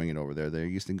used to doing it over there. They're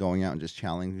used to going out and just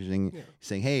challenging,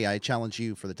 saying, "Hey, I challenge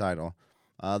you for the title."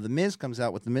 The Miz comes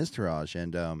out with the Miztourage,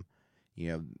 and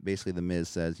basically the Miz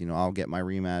says, I'll get my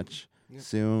rematch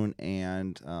soon,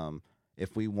 and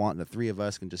if we want, the three of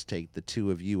us can just take the two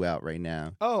of you out right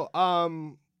now.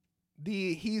 Oh,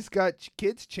 the "He's Got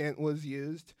Kids" chant was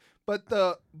used, but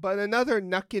another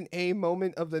Nuckin A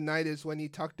moment of the night is when he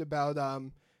talked about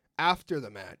after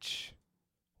the match,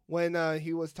 when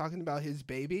he was talking about his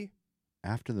baby.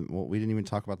 After we didn't even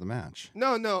talk about the match.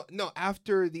 No.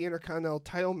 After the Intercontinental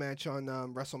title match on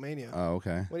WrestleMania. Oh,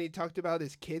 okay. When he talked about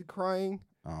his kid crying.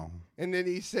 Oh. And then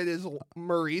he said his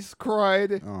Maurice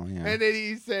cried. Oh, yeah. And then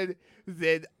he said,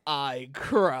 then I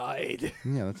cried.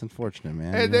 Yeah, that's unfortunate,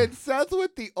 man. And then Seth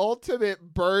with the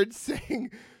ultimate bird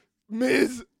saying,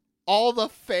 Miz, all the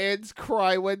fans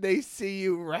cry when they see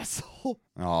you wrestle.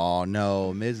 Oh,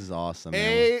 no. Miz is awesome,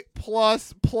 man. A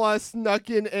plus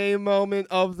Nuckin A moment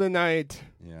of the night.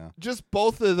 Yeah. Just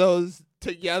both of those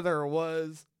together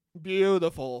was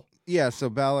beautiful. Yeah, so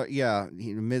Balor,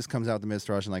 Miz comes out the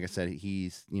Miztourage, and like I said,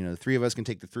 he's, the three of us can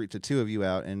take the two of you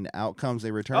out, and out comes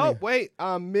a returning. Oh, wait,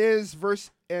 Miz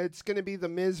versus, it's going to be the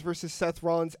Miz versus Seth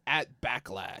Rollins at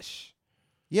Backlash.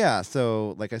 Yeah,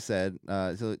 so like I said,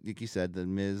 so like you said, the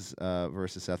Miz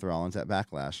versus Seth Rollins at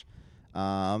Backlash.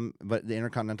 But the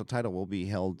Intercontinental title will be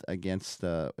held against,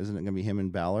 isn't it going to be him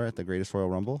and Balor at the Greatest Royal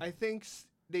Rumble? I think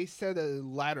they said a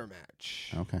ladder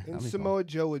match. Okay. And Samoa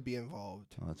Joe would be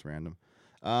involved. Oh, that's random.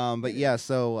 But yeah,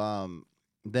 so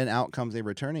then out comes a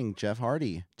returning Jeff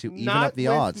Hardy to even up the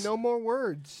odds. No more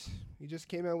words. He just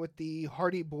came out with the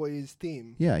Hardy Boys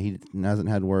theme. Yeah, he hasn't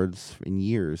had words in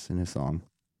years in his song.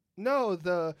 No,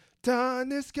 the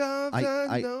time is come.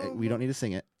 We don't need to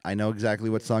sing it. I know exactly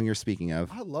what song you're speaking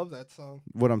of. I love that song.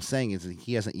 What I'm saying is that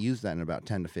he hasn't used that in about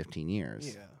 10 to 15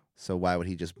 years. Yeah. So why would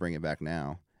he just bring it back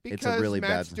now? Because it's a really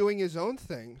Matt's bad. doing his own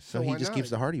thing. So he why just not?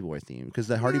 keeps the Hardy Boy theme because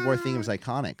the Hardy Boy theme is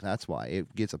iconic. That's why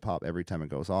it gets a pop every time it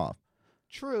goes off.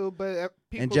 True, but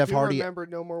people Jeff do Hardy, remember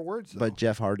No More Words. Though. But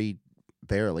Jeff Hardy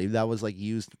barely. That was like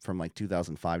used from like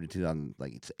 2005 to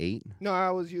 2008. No, I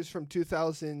was used from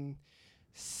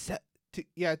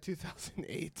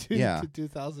 2008 to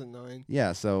 2009.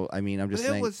 Yeah, so I mean, I'm just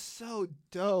saying it was so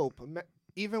dope.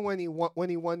 Even when he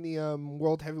won the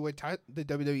World Heavyweight the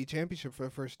WWE Championship for the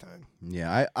first time.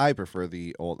 Yeah, I prefer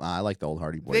the old. I like the old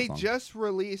Hardy Boy. They song. just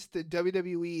released the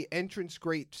WWE Entrance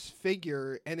Greats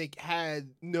figure, and it had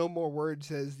No More Words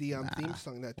as the theme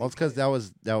song. Well, it's because that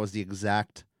was the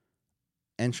exact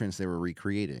entrance they were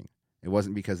recreating. It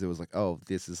wasn't because it was like, oh,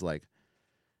 this is like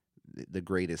the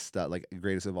greatest stuff, like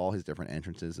greatest of all his different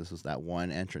entrances. This was that one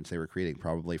entrance they were creating,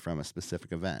 probably from a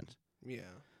specific event. Yeah.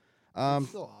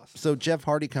 It's so awesome. So Jeff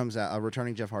Hardy comes out,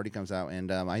 returning Jeff Hardy comes out, and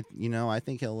I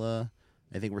think he'll. I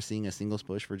think we're seeing a singles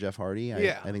push for Jeff Hardy.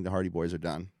 I think the Hardy Boys are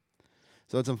done.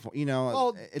 So it's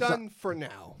it's done for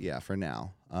now. Yeah, for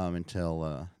now.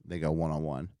 Until they go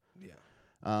 1-on-1. Yeah.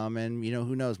 And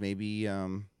who knows? Maybe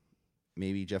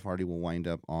Jeff Hardy will wind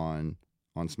up on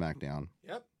SmackDown.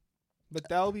 Yep. But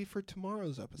that'll be for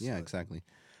tomorrow's episode. Yeah, exactly.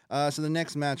 So the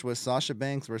next match was Sasha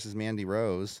Banks versus Mandy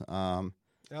Rose.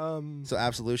 So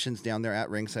Absolution's down there at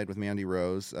ringside with Mandy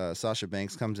Rose. Sasha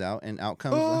Banks comes out, and out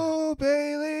comes. Oh,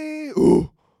 Bailey!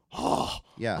 Ooh, oh,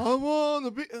 yeah. I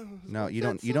wanna be. No, you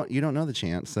don't know the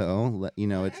chant, so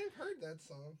I've heard that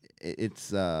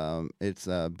song? It's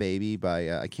Baby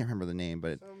by I can't remember the name,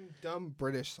 but Some dumb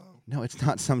British song. no, it's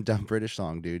not some dumb British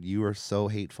song, dude. You are so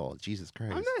hateful. Jesus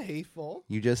Christ. I'm not hateful.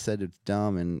 You just said it's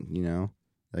dumb, and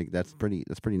like that's pretty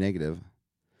negative.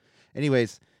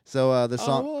 Anyways, so the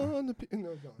song,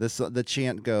 the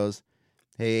chant goes,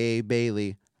 "Hey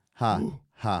Bailey, ha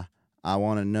ha, I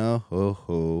wanna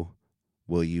know,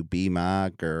 will you be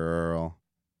my girl?"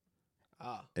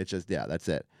 It's just that's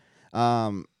it.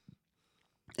 And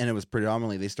it was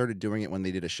predominantly they started doing it when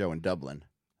they did a show in Dublin.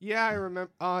 Yeah, I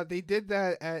remember. They did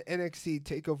that at NXT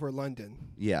Takeover London.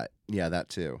 Yeah, that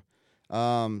too.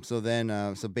 So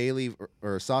then, Bailey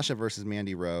or Sasha versus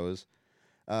Mandy Rose.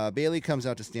 Bailey comes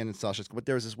out to stand in Sasha's, but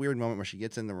there was this weird moment where she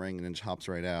gets in the ring and then hops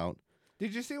right out.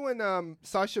 Did you see when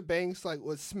Sasha Banks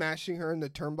was smashing her in the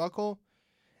turnbuckle,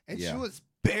 and she was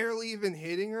barely even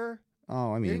hitting her?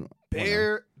 Oh, I mean,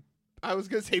 I was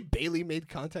gonna say Bailey made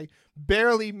contact.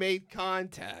 Barely made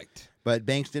contact. But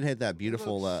Banks did hit that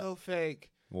beautiful. So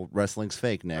fake. Well, wrestling's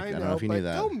fake, Nick. I don't know if you knew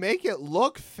that. Don't make it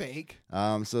look fake.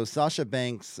 So Sasha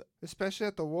Banks, especially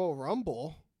at the Royal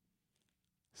Rumble.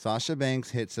 Sasha Banks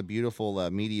hits a beautiful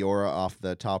Meteora off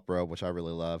the top rope, which I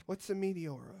really love. What's a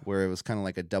Meteora? Where it was kind of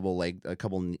like a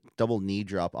double knee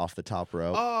drop off the top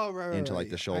rope. Oh, right. Into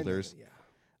like the shoulders.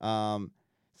 Yeah.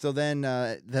 So then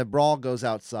the brawl goes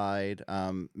outside.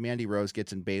 Mandy Rose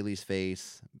gets in Bailey's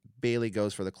face. Bailey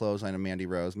goes for the clothesline of Mandy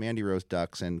Rose. Mandy Rose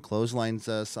ducks and clotheslines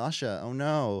Sasha. Oh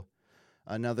no.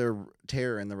 Another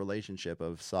tear in the relationship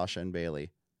of Sasha and Bailey.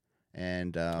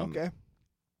 And okay.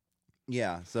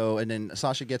 Yeah, so and then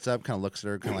Sasha gets up, kind of looks at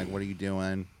her, kind of like, "What are you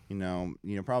doing?"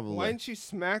 Probably. Why didn't she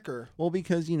smack her? Well,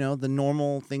 because the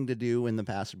normal thing to do in the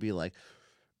past would be like,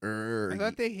 I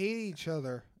thought they hate each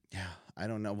other. Yeah, I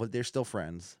don't know, but they're still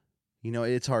friends.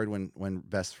 It's hard when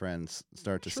best friends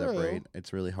start to separate.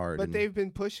 It's really hard. But they've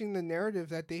been pushing the narrative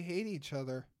that they hate each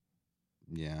other.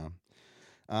 Yeah.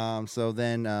 So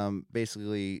then,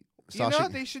 basically, Sasha.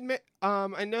 They should make.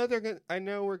 I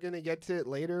know we're gonna get to it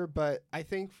later, but I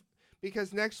think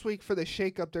because next week for the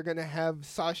shakeup, they're gonna have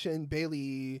Sasha and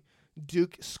Bailey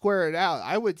Duke square it out.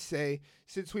 I would say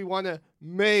since we want to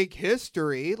make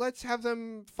history, let's have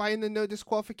them fight in the no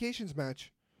disqualifications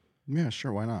match. Yeah,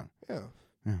 sure. Why not? Yeah.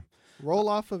 Yeah. Roll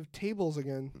off of tables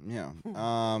again. Yeah.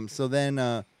 So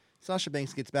then Sasha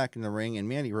Banks gets back in the ring, and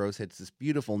Mandy Rose hits this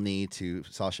beautiful knee to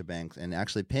Sasha Banks and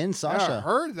actually pins Sasha. I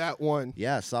heard that one.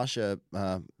 Yeah, Sasha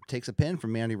takes a pin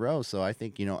from Mandy Rose. So I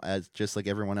think, as just like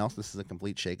everyone else, this is a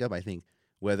complete shakeup. I think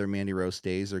whether Mandy Rose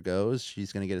stays or goes,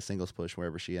 she's going to get a singles push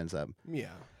wherever she ends up.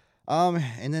 Yeah.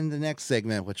 And then the next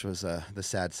segment, which was the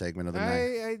sad segment of the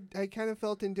night. I kind of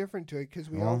felt indifferent to it because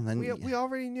we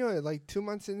already knew it like 2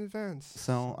 months in advance.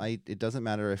 So it doesn't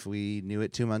matter if we knew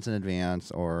it 2 months in advance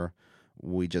or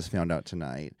we just found out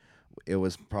tonight. It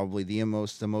was probably the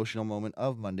most emotional moment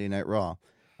of Monday Night Raw.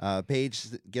 Paige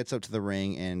gets up to the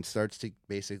ring and starts to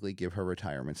basically give her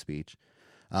retirement speech,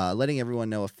 letting everyone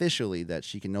know officially that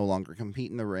she can no longer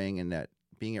compete in the ring and that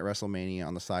being at WrestleMania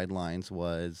on the sidelines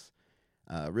was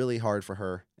really hard for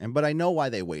her. But I know why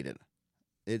they waited.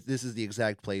 This is the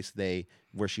exact place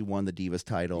where she won the Divas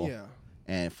title. Yeah.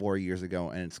 And 4 years ago,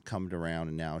 and it's come around,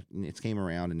 and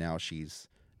now she's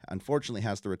unfortunately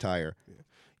has to retire.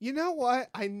 You know what?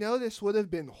 I know this would have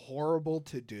been horrible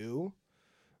to do,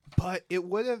 but it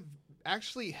would have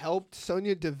actually helped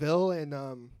Sonya Deville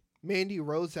and Mandy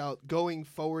Rose out going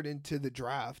forward into the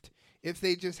draft if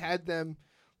they just had them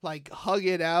hug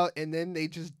it out and then they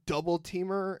just double team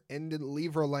her and then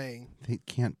leave her laying. They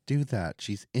can't do that.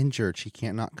 She's injured. She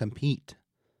can't not compete.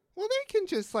 Well, they can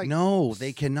just No,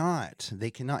 they cannot. They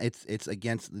cannot. It's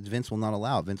against Vince will not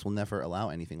allow. Vince will never allow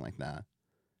anything like that.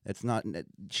 It's not.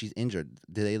 She's injured.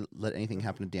 Did they let anything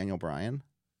happen to Daniel Bryan?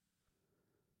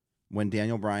 When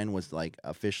Daniel Bryan was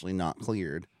officially not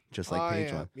cleared, just like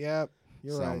Paige was. Yeah,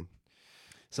 you're right.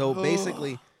 So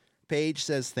basically, Paige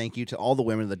says thank you to all the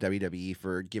women of the WWE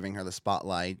for giving her the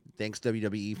spotlight. Thanks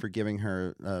WWE for giving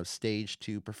her a stage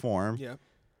to perform. Yeah.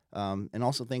 And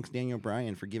also thanks Daniel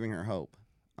Bryan for giving her hope.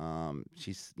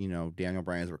 She's Daniel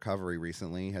Bryan's recovery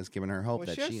recently has given her hope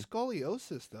that she has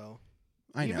scoliosis though.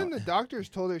 I know. Even the doctors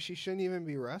told her she shouldn't even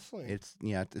be wrestling. It's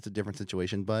a different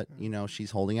situation, but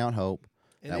she's holding out hope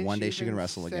that one day she can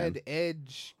wrestle again.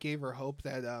 Edge gave her hope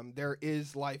that there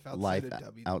is life outside of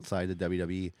WWE. Outside the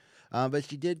WWE. But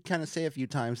she did kind of say a few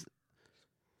times.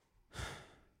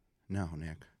 No,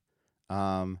 Nick.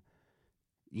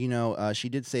 She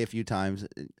did say a few times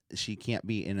she can't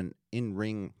be in an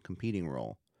in-ring competing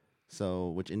role. So,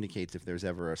 which indicates if there's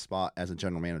ever a spot as a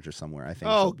general manager somewhere, I think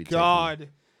she'll be God.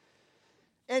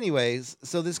 Anyways,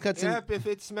 so this cuts in. Yep, if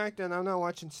it's SmackDown, I'm not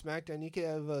watching SmackDown. You can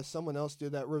have someone else do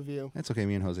that review. That's okay.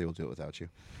 Me and Jose will do it without you.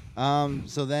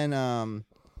 So then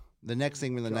the next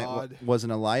thing of the night God. was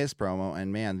an Elias promo,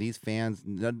 and man, these fans.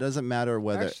 It doesn't matter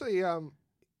whether. Actually, I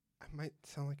might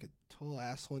sound like a total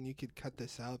asshole, and you could cut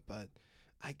this out, but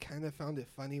I kind of found it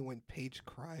funny when Paige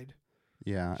cried.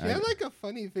 Yeah. She had like a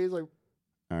funny face, like.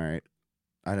 All right.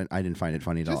 I didn't find it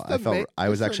funny at all. Just I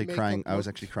was just actually her crying. makeup I was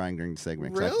look- actually crying during the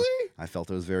segment. 'cause Really? I felt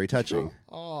it was very touching.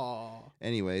 Oh.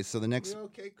 Anyways, so the next. You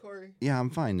okay, Corey? Yeah, I'm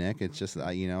fine, Nick. It's just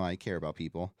I care about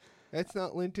people. That's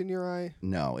not lint in your eye.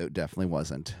 No, it definitely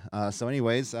wasn't. So,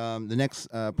 anyways, the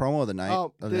next promo of the night.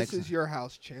 Oh, the this next, is your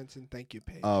house, Chance, and thank you,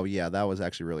 Paige. Oh yeah, that was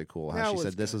actually really cool. How That she was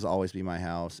said this good. will always be my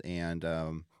house, and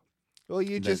Well,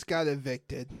 you that- just got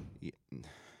evicted.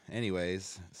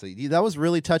 anyways, so that was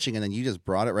really touching, and then you just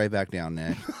brought it right back down,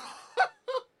 Nick.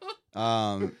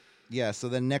 Yeah. So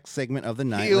the next segment of the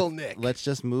night. Heel Nick. Let's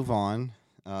just move on.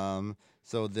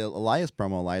 So the Elias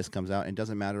promo, Elias comes out, and it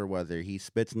doesn't matter whether he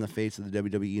spits in the face of the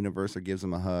WWE universe or gives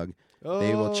him a hug.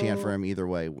 They will chant for him either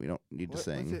way. We don't need to What was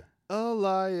sing. it?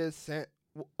 Elias.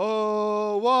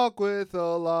 Oh, walk with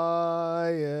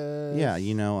Elias. Yeah,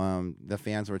 the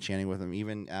fans were chanting with him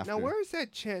even after. Now, where is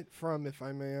that chant from, if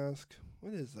I may ask?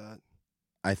 What is that?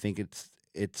 I think it's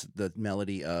the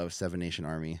melody of Seven Nation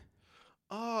Army.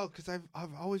 Oh, because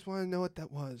I've always wanted to know what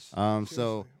that was. So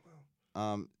Seriously,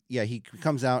 wow. yeah, he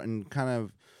comes out and kind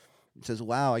of says,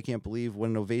 "Wow, I can't believe what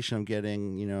an ovation I'm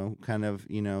getting."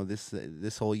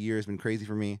 This whole year has been crazy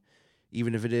for me,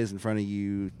 even if it is in front of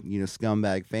you,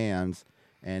 scumbag fans.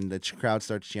 And the crowd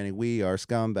starts chanting, "We are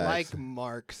scumbags!" Like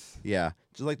marks. Yeah,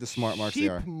 just like the smart marks they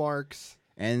Sheep are. marks.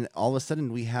 And all of a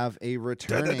sudden, we have a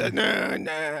returning.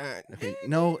 Okay,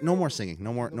 no more singing.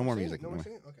 No more music. No more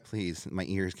singing? Okay. Please, my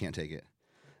ears can't take it.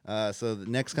 So the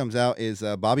next comes out is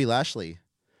Bobby Lashley.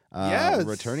 Yes.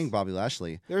 Returning Bobby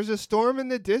Lashley. There's a storm in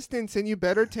the distance, and you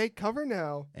better take cover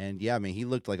now. And yeah, I mean, he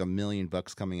looked like $1 million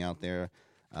coming out there.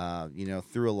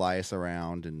 Threw Elias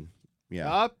around, and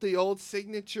yeah. Up the old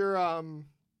signature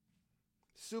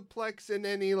suplex, and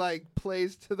then he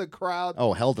plays to the crowd.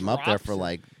 Oh, held him up there drops for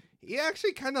him. He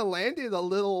actually kind of landed a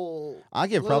little. I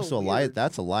give props to little Elias. weird.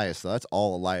 That's Elias. So that's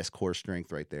all Elias' core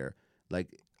strength right there. Like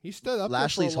He stood up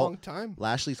Lashley's there for a long time.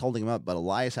 Lashley's holding him up, but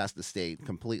Elias has to stay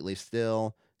completely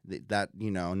still. That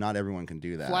not everyone can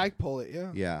do that. Flagpole it,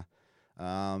 yeah.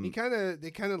 Yeah. They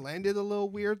kind of landed a little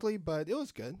weirdly, but it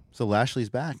was good. So Lashley's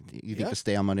back. You think Yeah. to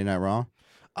stay on Monday Night Raw?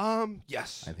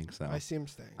 Yes. I think so. I see him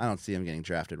staying. I don't see him getting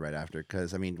drafted right after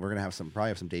because we're gonna probably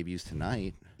have some debuts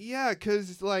tonight. Yeah,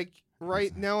 because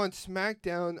right now on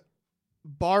SmackDown,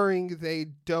 barring they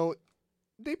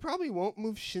probably won't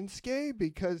move Shinsuke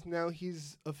because now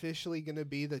he's officially going to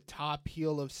be the top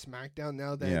heel of SmackDown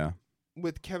now that Yeah.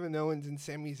 with Kevin Owens and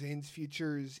Sami Zayn's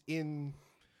futures in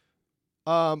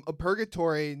a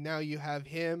purgatory, now you have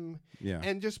him Yeah.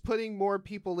 and just putting more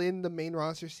people in the main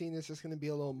roster scene is just going to be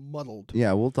a little muddled.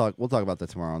 Yeah, we'll talk about that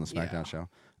tomorrow on the SmackDown Yeah. show.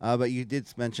 But you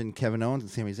did mention Kevin Owens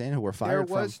and Sami Zayn who were There fired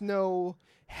was no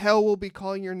Hell Will Be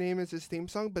Calling Your Name as his theme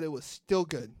song, but it was still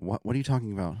good. from what are you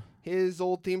talking about? His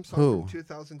old theme song Who? from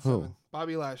 2007. Who?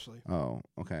 Bobby Lashley. Oh,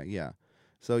 okay, yeah.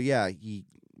 So yeah,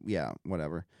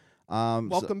 whatever.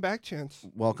 Welcome back, Chance.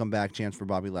 Welcome back, chance for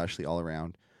Bobby Lashley all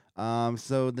around.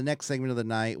 So the next segment of the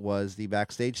night was the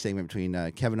backstage segment between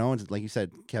Kevin Owens, like you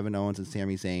said, Kevin Owens and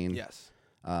Sami Zayn. Yes.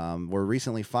 Were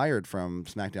recently fired from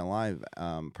SmackDown Live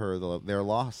per their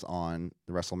loss on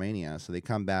the WrestleMania. So they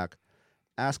come back,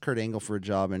 ask Kurt Angle for a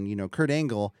job, and Kurt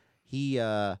Angle, he's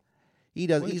not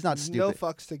stupid. No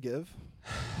fucks to give.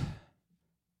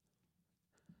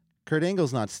 Kurt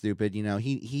Angle's not stupid.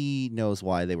 He knows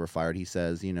why they were fired. He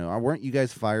says, weren't you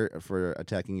guys fired for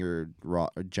attacking your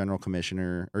general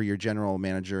commissioner or your general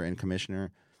manager and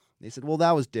commissioner? They said, well,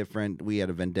 that was different. We had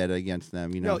a vendetta against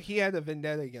them. No, he had a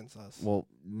vendetta against us. Well,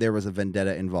 there was a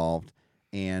vendetta involved,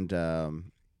 and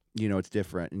it's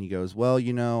different. And he goes, well,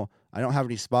 I don't have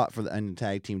any spot for the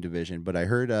tag team division, but I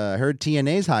heard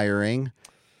TNA's hiring.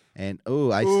 And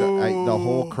the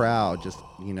whole crowd just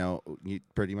you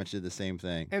pretty much did the same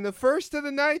thing. And the first of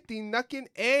the night, the Nuckin'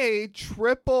 A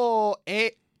triple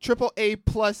A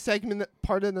plus segment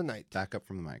part of the night. Back up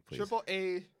from the mic, please. Triple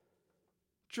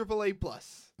A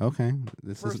plus. Okay,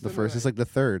 this First is the of the first. It's night. like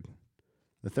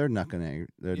the third nucking.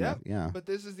 Yeah, yeah. But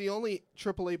this is the only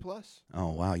triple A plus. Oh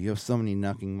wow, you have so many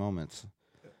nucking moments.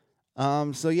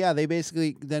 So yeah, they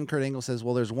basically then Kurt Angle says,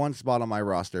 well, there's one spot on my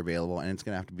roster available, and it's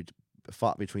gonna have to be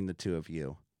fought between the two of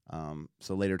you.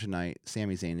 So later tonight,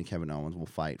 Sami Zayn and Kevin Owens will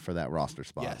fight for that roster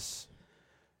spot. Yes.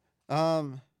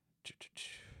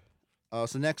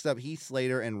 So next up, Heath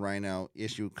Slater and Rhino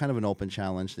issue kind of an open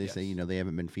challenge. They say, Yes. they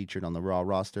haven't been featured on the Raw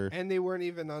roster. And they weren't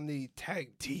even on the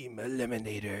Tag Team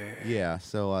Eliminator. Yeah,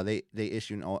 so they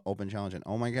issue an open challenge, and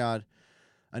oh my God,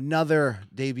 another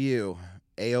debut.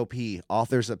 AOP,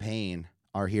 Authors of Pain,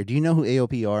 are here. Do you know who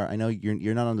AOP are? I know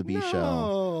you're not on the B show.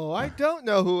 No, I don't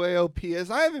know who AOP is.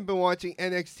 I haven't been watching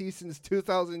NXT since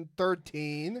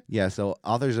 2013. Yeah, so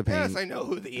Authors of Pain. Yes, I know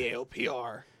who the AOP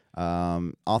are.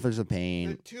 Authors of The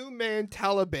Pain. two-man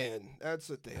Taliban. That's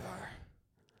what they are.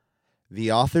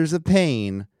 The Authors of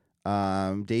Pain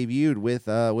debuted with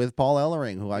Paul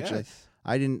Ellering, who actually Yes.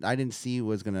 I didn't see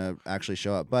was gonna actually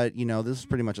show up. But this is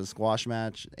pretty much a squash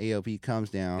match. AOP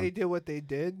comes down. They did what they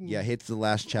did. and- Yeah, hits the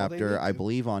last All they chapter, need I to.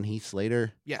 believe, on Heath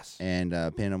Slater Yes. and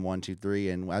pin him 1, 2, 3.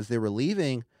 And as they were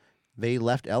leaving, they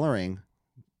left Ellering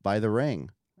by the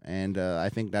ring. And I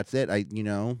think that's it.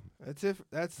 That's it.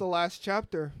 That's the last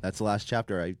chapter. That's the last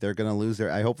chapter. They're gonna lose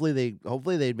their. Hopefully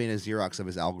they'd made a Xerox of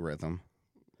his algorithm.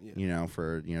 Yeah.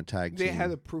 For tag. They team. had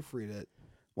to proofread it.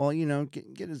 Well,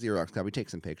 get a Xerox copy, take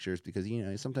some pictures because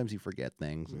sometimes you forget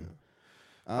things.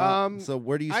 and- so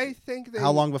where do you? I think they.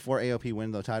 how long before AOP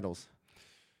win the titles?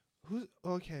 Who's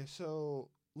okay? So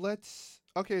let's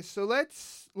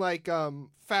like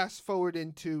fast forward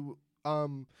into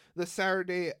the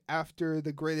Saturday after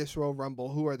the Greatest Royal Rumble.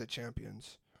 Who are the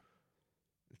champions?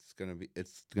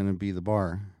 It's gonna be the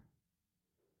Bar.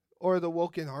 Or the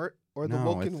Woken Heart? Or the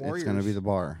Woken Warriors? It's gonna be the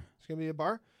Bar. It's gonna be a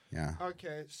Bar. Yeah.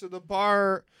 Okay, so the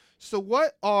Bar. So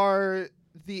what are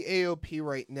the AOP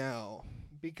right now?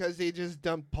 Because they just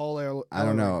dumped Paul Ellering. I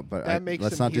don't know, but that makes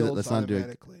let's them not do it. heels Let's not do it.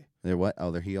 automatically. They're what? Oh,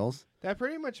 they're heels? That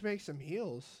pretty much makes them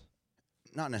heels.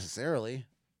 Not necessarily.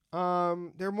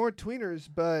 They're more tweeners,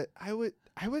 but I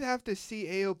would have to see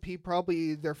AOP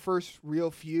probably their first real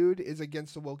feud is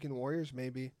against the Woken Warriors,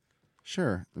 maybe.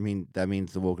 Sure. I mean, that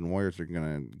means the Woken Warriors are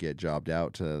gonna get jobbed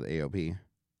out to the AOP.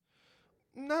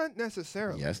 Not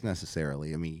necessarily. Yes,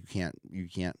 necessarily. I mean, you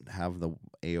can't have the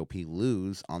AOP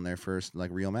lose on their first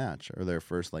real match or their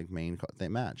first main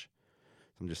match.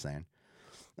 I'm just saying.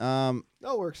 They'll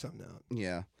work something out.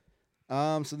 Yeah.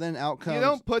 So then out comes. You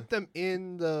don't put them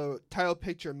in the title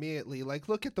picture immediately. Like,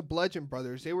 look at the Bludgeon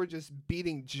Brothers. They were just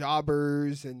beating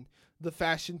jobbers and the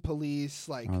Fashion Police.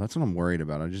 Like, Oh, that's what I'm worried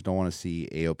about. I just don't want to see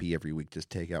AOP every week just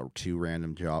take out two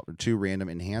random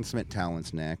enhancement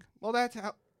talents, Nick. well, that's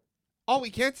how. Oh, we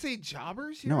can't say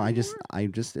jobbers here. No, I just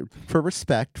for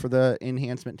respect for the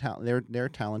enhancement talent. They're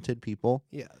talented people.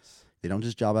 Yes. They don't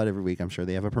just job out every week. I'm sure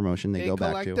they have a promotion they go back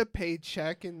collect to. a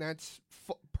paycheck, and that's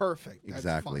perfect. That's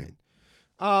Exactly.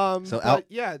 Fine. So but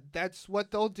yeah, that's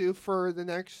what they'll do for the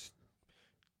next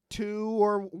 2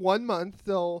 or 1 month.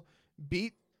 They'll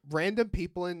beat random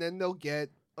people, and then they'll get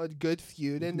a good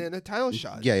feud, and then a title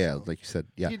shot. Yeah, So like you said.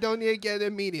 Yeah, you don't need to get it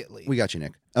immediately. we got you,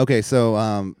 Nick. Okay,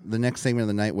 so the next segment of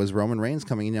the night was Roman Reigns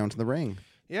coming down to the ring,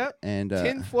 Yep. and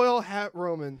Tinfoil hat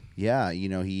Roman, yeah, he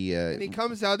and he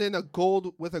comes out in a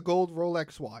gold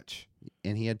Rolex watch.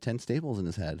 and he had 10 staples in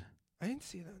his head. I didn't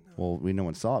see that. No. Well, we no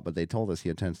one saw it, but they told us he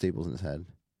had 10 staples in his head.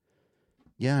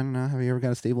 Yeah, I don't know. Have you ever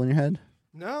got a staple in your head?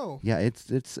 No. Yeah,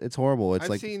 it's horrible. It's I've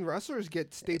like seen wrestlers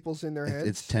get staples in their heads.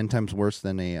 it's 10 times worse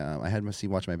than I had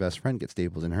watch my best friend get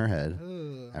staples in her head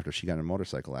Ugh. after she got in a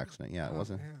motorcycle accident. Yeah, it Oh,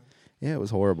 wasn't. man. Yeah, it was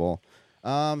horrible.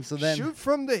 So then Shoot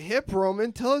from the hip,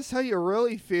 Roman. Tell us how you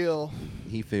really feel.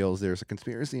 he feels there's a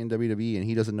conspiracy in WWE and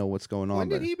he doesn't know what's going on. When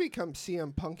did but he become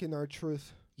CM Punk in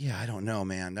R-Truth? yeah, I don't know,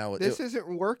 man. That was This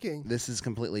isn't working. this is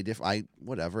completely different.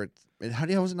 Whatever. How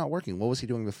was it not working? What was he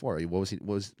doing before?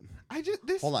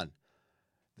 Hold on.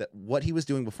 What he was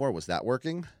doing before, was that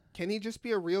working? Can he just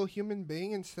be a real human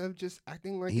being instead of just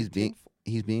acting like He's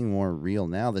being more real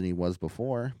now than he was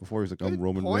before. Before he was like, I'm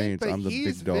Roman Reigns, but I'm the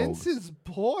he's big dog. Vince's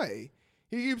boy.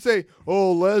 He keeps saying,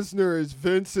 "Oh, Lesnar is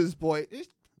Vince's boy."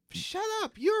 Shut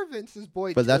up! You're Vince's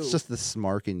boy But too. that's just the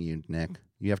smark in you, Nick.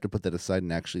 You have to put that aside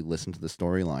and actually listen to the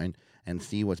storyline and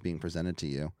see what's being presented to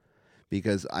you.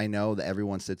 Because I know that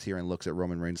everyone sits here and looks at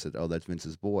Roman Reigns and says, "Oh, that's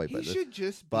Vince's boy." He should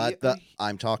just be. But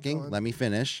I'm Go talking. on. Let me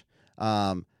finish.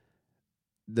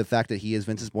 The fact that he is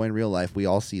Vince's boy in real life, we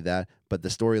all see that. But the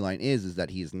storyline is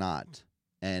that he is not,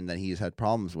 and that he's had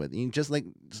problems with. Just like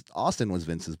Austin was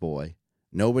Vince's boy.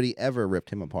 Nobody ever ripped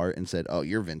him apart and said, "Oh,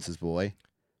 you're Vince's boy."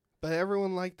 But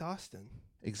everyone liked Austin.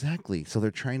 Exactly. So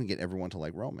they're trying to get everyone to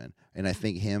like Roman, and I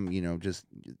think him, just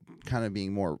kind of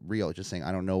being more real, just saying,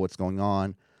 "I don't know what's going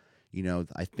on."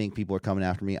 I think people are coming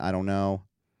after me. I don't know.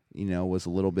 Was a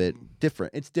little bit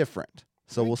different. It's different.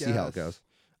 So we'll see how it goes.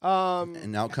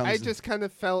 And now comes I just kind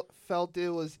of felt it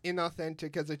was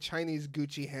inauthentic as a Chinese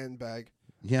Gucci handbag.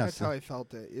 yeah. That's how I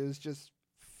felt it. It was just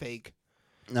fake.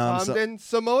 So Then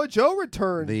Samoa Joe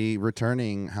returned. the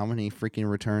returning, how many freaking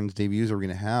returns debuts are we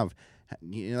gonna have?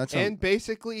 You know, that's and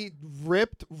basically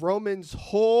ripped Roman's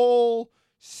whole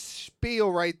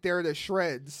spiel right there to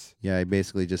shreds. yeah. He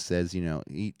basically just says, you know,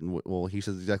 he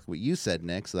says exactly what you said,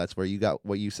 Nick. So that's where you got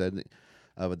what you said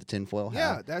with the tinfoil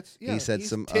hat. He said he's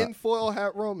some tinfoil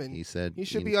hat Roman. He said he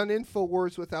should be on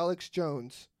InfoWars with Alex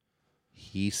Jones.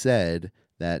 He said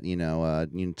that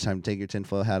time to take your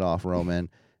tinfoil hat off, Roman,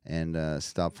 and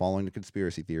stop following the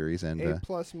conspiracy theories. And A+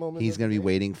 moment. he's going to be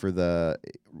waiting for the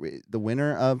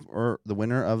winner of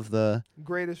the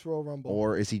greatest Royal Rumble.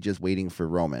 or is he just waiting for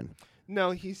Roman?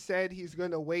 No, he said he's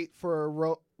going to wait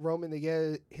for Roman to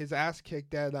get his ass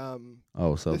kicked at so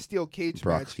the steel cage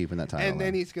Brock's match, keeping that title, and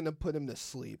then he's going to put him to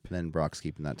sleep. Then Brock's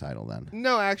keeping that title. Then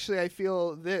No, actually, I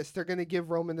feel this. They're going to give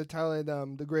Roman the title at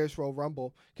the Greatest Royal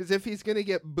Rumble. Because if he's going to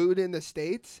get booed in the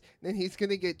States, then he's going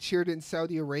to get cheered in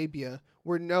Saudi Arabia,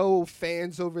 where no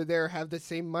fans over there have the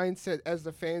same mindset as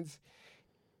the fans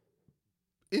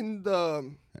in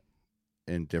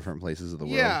different places of the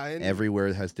world, and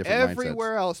everywhere has different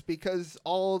everywhere else, because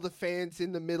all the fans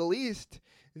in the Middle East,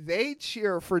 they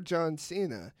cheer for John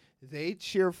Cena. They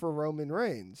cheer for Roman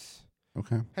Reigns.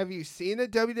 Okay. Have you seen a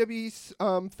WWE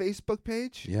Facebook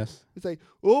page? Yes. It's like,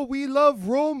 oh, we love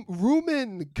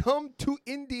Roman. Come to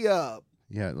India.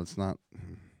 Yeah. Let's not.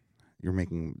 You're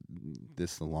making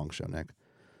this a long show, Nick.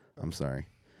 I'm sorry.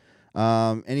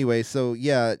 Anyway, so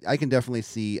yeah, I can definitely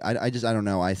see. I don't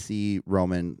know. I see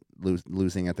Roman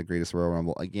losing at the Greatest Royal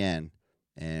Rumble again,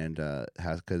 and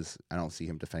because I don't see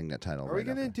him defending that title. Are we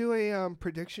gonna do a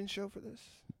prediction show for this?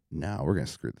 No, we're gonna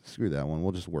screw that one.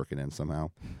 We'll just work it in somehow.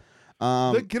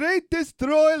 The Greatest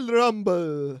Royal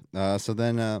Rumble. So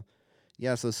then,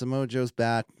 so Samoa Joe's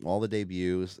back, all the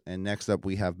debuts, and next up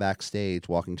we have backstage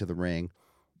walking to the ring,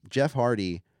 Jeff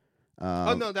Hardy.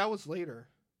 Oh no, that was later.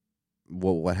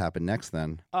 What happened next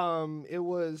then? It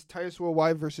was Titus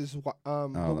Worldwide versus the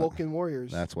Vulcan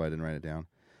Warriors. That's why I didn't write it down.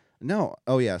 No.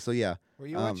 Oh yeah. So yeah. Were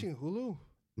you watching Hulu?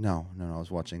 No. I was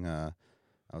watching. I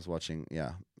was watching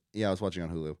on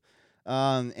Hulu.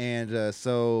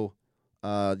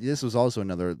 This was also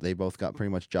another. They both got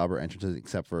pretty much jobber entrances,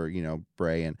 except for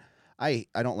Bray, and I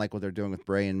don't like what they're doing with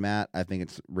Bray and Matt. I think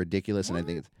it's ridiculous, and I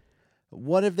think it's.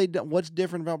 What have they done? What's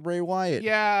different about Bray Wyatt?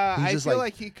 Yeah, I feel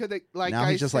like he could have. Like now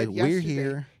I he's just said like, we're yesterday,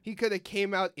 here. He could have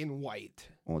came out in white.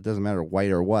 Well, it doesn't matter white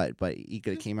or what, but he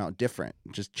could have came out different.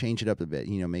 Just change it up a bit.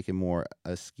 Make it more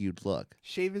a skewed look.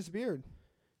 Shave his beard.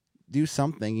 Do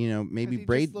something. Maybe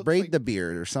braid the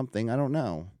beard or something. I don't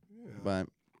know, but.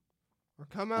 Or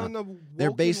come out in a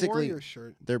Warrior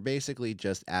shirt. They're basically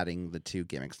just adding the two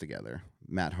gimmicks together,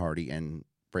 Matt Hardy and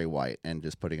Bray Wyatt, and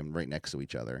just putting them right next to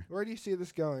each other. Where do you see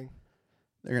this going?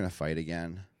 They're gonna fight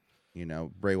again.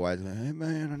 Bray Wyatt's like, hey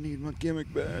man, I need my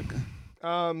gimmick back.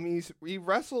 He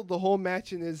wrestled the whole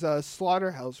match in his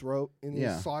slaughterhouse rope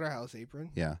his slaughterhouse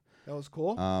apron. Yeah, that was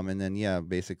cool. And then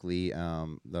basically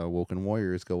the Woken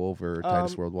Warriors go over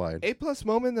Titus Worldwide. A+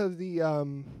 moment of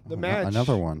the match.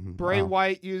 Another one. Bray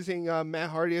Wyatt using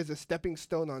Matt Hardy as a stepping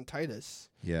stone on Titus.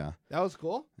 Yeah, that was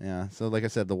cool. Yeah. So like I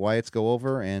said, the Wyatts go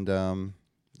over, and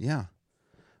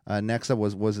next up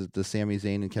was it the Sami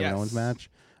Zayn and Kevin Owens match?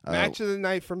 Match of the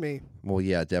night for me. Well,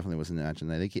 yeah, it definitely was a match of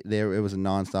the night. It was a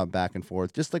nonstop back and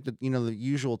forth, just like the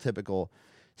usual typical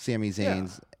Sami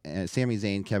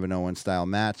Zayn, Kevin Owens style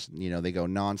match. They go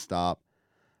nonstop.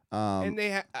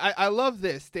 And I love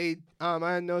this. They I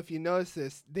don't know if you noticed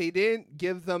this. They didn't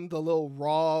give them the little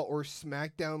Raw or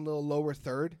SmackDown little lower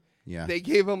third. Yeah. They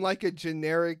gave him like a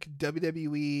generic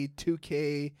WWE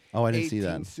 2K. Oh, I didn't see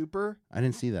that. Super. I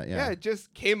didn't see that. Yeah. Yeah, it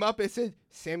just came up. It said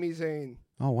Sami Zayn.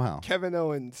 Oh wow. Kevin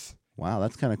Owens. Wow,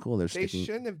 that's kind of cool. They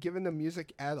shouldn't have given the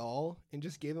music at all and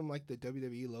just gave him like the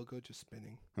WWE logo just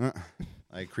spinning.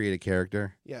 I create a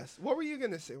character. Yes. What were you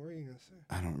gonna say?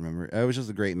 I don't remember. It was just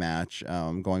a great match.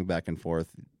 Going back and forth.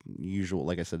 Usual,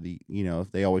 like I said,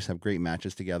 they always have great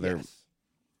matches together. Yes.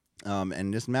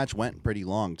 And this match went pretty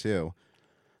long too.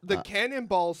 The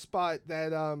cannonball spot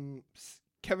that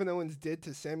Kevin Owens did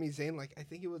to Sami Zayn, like I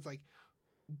think it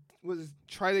was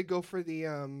try to go for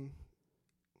the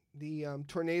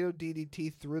tornado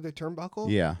DDT through the turnbuckle.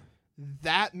 Yeah.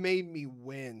 That made me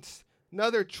wince.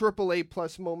 Another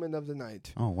AAA+ moment of the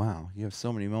night. Oh wow, you have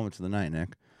so many moments of the night, Nick.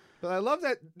 But I love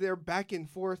that they're back and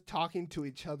forth talking to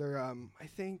each other. I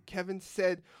think Kevin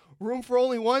said, "Room for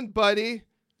only one, buddy."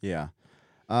 Yeah.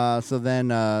 So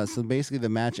basically the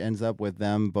match ends up with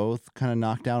them both kind of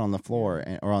knocked out on the floor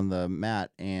or on the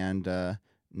mat and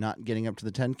not getting up to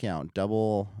the 10 count.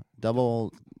 Double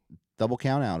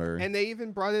count out. And they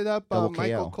even brought it up.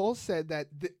 Michael Cole said that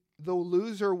the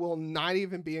loser will not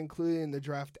even be included in the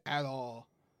draft at all.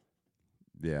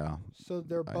 Yeah. So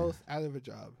they're both out of a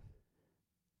job.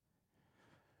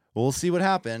 We'll see what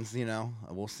happens.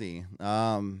 We'll see.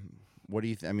 What do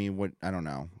you? I mean, what? I don't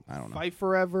know. Fight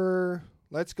forever.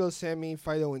 Let's go, Sammy.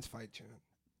 Fight Owens. Fight chant.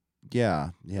 Yeah.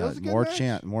 was a good More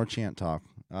match. More chant talk.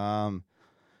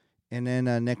 And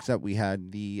then next up we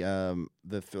had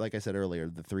like I said earlier,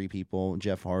 the three people: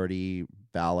 Jeff Hardy,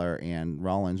 Balor, and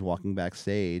Rollins walking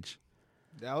backstage.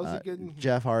 That was a good.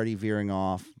 Jeff Hardy veering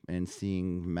off and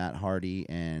seeing Matt Hardy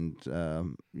and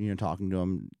talking to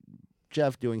him.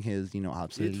 Jeff doing his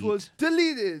obsolete. It was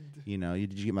deleted.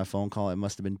 Did you get my phone call? It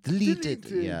must have been deleted.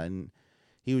 Deleted. Yeah, and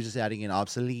he was just adding in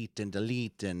obsolete and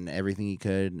delete and everything he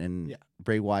could. And Yeah.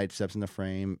 Bray Wyatt steps in the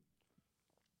frame.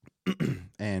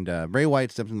 And Bray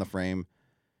Wyatt steps in the frame.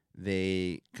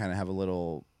 They kind of have a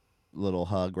little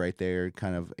hug right there,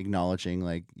 kind of acknowledging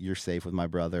like you're safe with my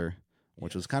brother,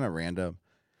 which was kind of random.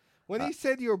 When he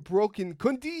said you're broken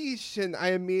condition,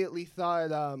 I immediately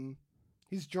thought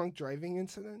his drunk driving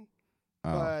incident.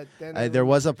 But then There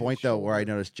was a point though where I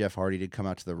noticed Jeff Hardy did come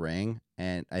out to the ring,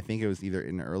 and I think it was either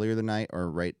in earlier the night or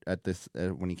right at this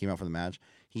when he came out for the match.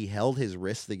 He held his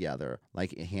wrists together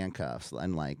like handcuffs,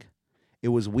 and like it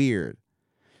was weird.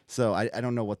 So I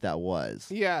don't know what that was.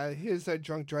 Yeah, his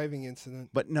drunk driving incident.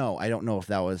 But no, I don't know if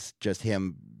that was just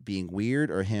him being weird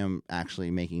or him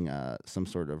actually making some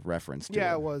sort of reference to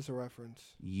Yeah, it. it was a reference.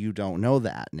 You don't know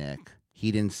that, Nick.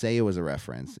 He didn't say it was a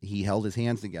reference. He held his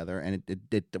hands together, and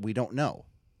it we don't know.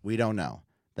 We don't know.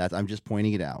 I'm just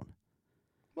pointing it out.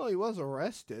 Well, he was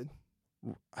arrested.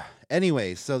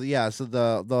 Anyway, so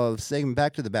the segment,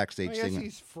 back to the I backstage guess segment.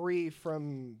 he's free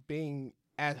from being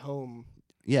at home.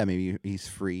 Yeah, maybe he's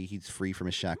free. He's free from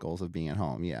his shackles of being at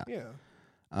home. Yeah. Yeah.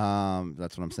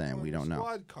 That's what I'm saying. On We the don't know.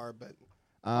 Squad car, but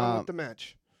on Um, with the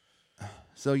match.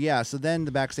 So then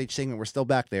the backstage segment, we're still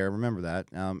back there. Remember that.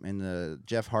 And the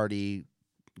Jeff Hardy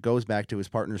goes back to his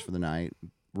partners for the night,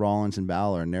 Rollins and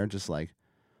Balor, and they're just like,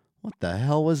 "What the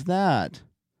hell was that?"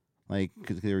 Like,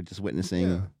 because they were just witnessing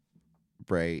Yeah.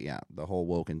 Bray, the whole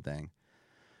Woken thing.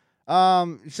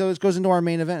 So it goes into our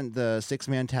main event, the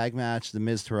 6-man tag match, the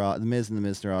Miz and the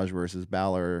Miz Taraj versus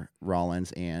Balor,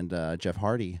 Rollins, and Jeff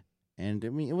Hardy. And I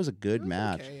mean, it was a good It was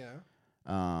match. Okay,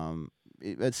 yeah.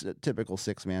 It's a typical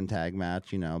 6-man tag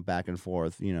match, back and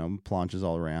forth, planches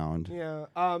all around. Yeah.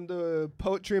 The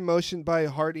poetry motion by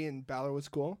Hardy and Balor was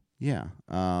cool. Yeah.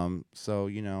 So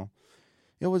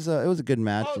it was a good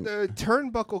match. Oh, the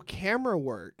turnbuckle camera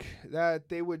work that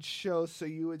they would show, so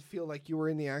you would feel like you were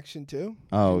in the action too.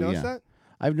 Oh, Did you notice yeah. that?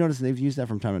 I've noticed they've used that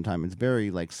from time to time. It's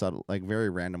very like subtle, like very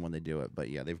random when they do it,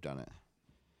 but yeah, they've done it.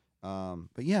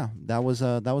 But yeah, that was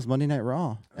Monday Night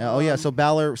Raw. So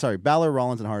Balor,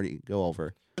 Rollins, and Hardy go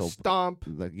over. Stomp.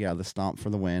 The stomp for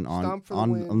the win Stomp for the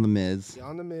on win. on the Miz.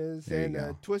 On the Miz. There you And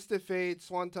go. Twisted Fate,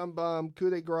 Swanton Bomb,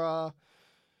 Coup de Grace.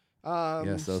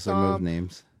 Yes, those are Stomp, move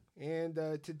names. And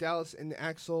to Dallas and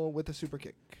Axel with a super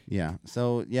kick. Yeah.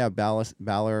 So yeah,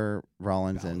 Balor,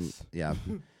 Rollins, and Ballas. yeah,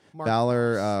 Mark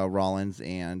Balor, Ballas. Rollins,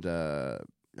 and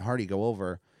Hardy go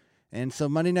over. And so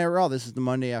Monday Night Raw, this is the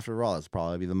Monday after Raw. It's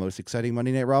probably be the most exciting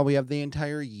Monday Night Raw we have the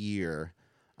entire year.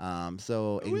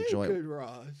 So We had enjoy good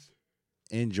Raws.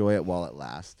 it while it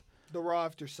lasts. The Raw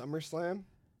after SummerSlam.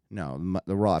 No,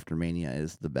 the Raw after Mania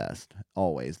is the best.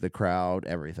 Always. The crowd,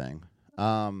 everything.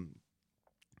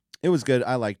 It was good.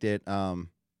 I liked it.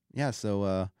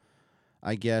 So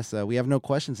I guess we have no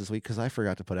questions this week because I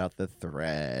forgot to put out the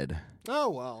thread. Oh,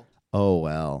 well. Oh,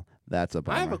 well. That's a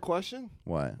bummer. I have a question.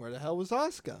 What? Where the hell was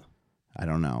Asuka? I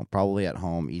don't know. Probably at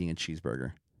home eating a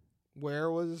cheeseburger.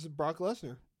 Where was Brock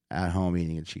Lesnar? At home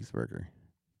eating a cheeseburger.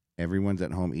 Everyone's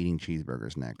at home eating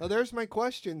cheeseburgers, Nick. Oh, there's my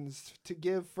questions to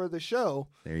give for the show.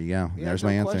 There you go. You There's had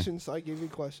no my answer. questions, so I give you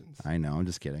questions. I know. I'm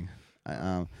just kidding.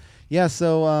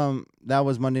 So that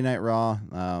was Monday Night Raw.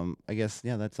 I guess,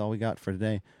 that's all we got for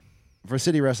today. For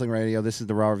City Wrestling Radio, this is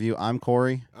the Raw Review. I'm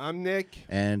Corey. I'm Nick.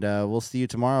 And we'll see you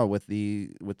tomorrow with the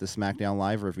SmackDown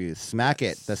Live review. Smack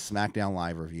it, the SmackDown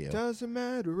Live review. Doesn't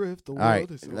matter if the All world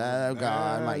right. is Oh,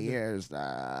 God, my mad. ears.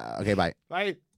 Okay, bye. Bye.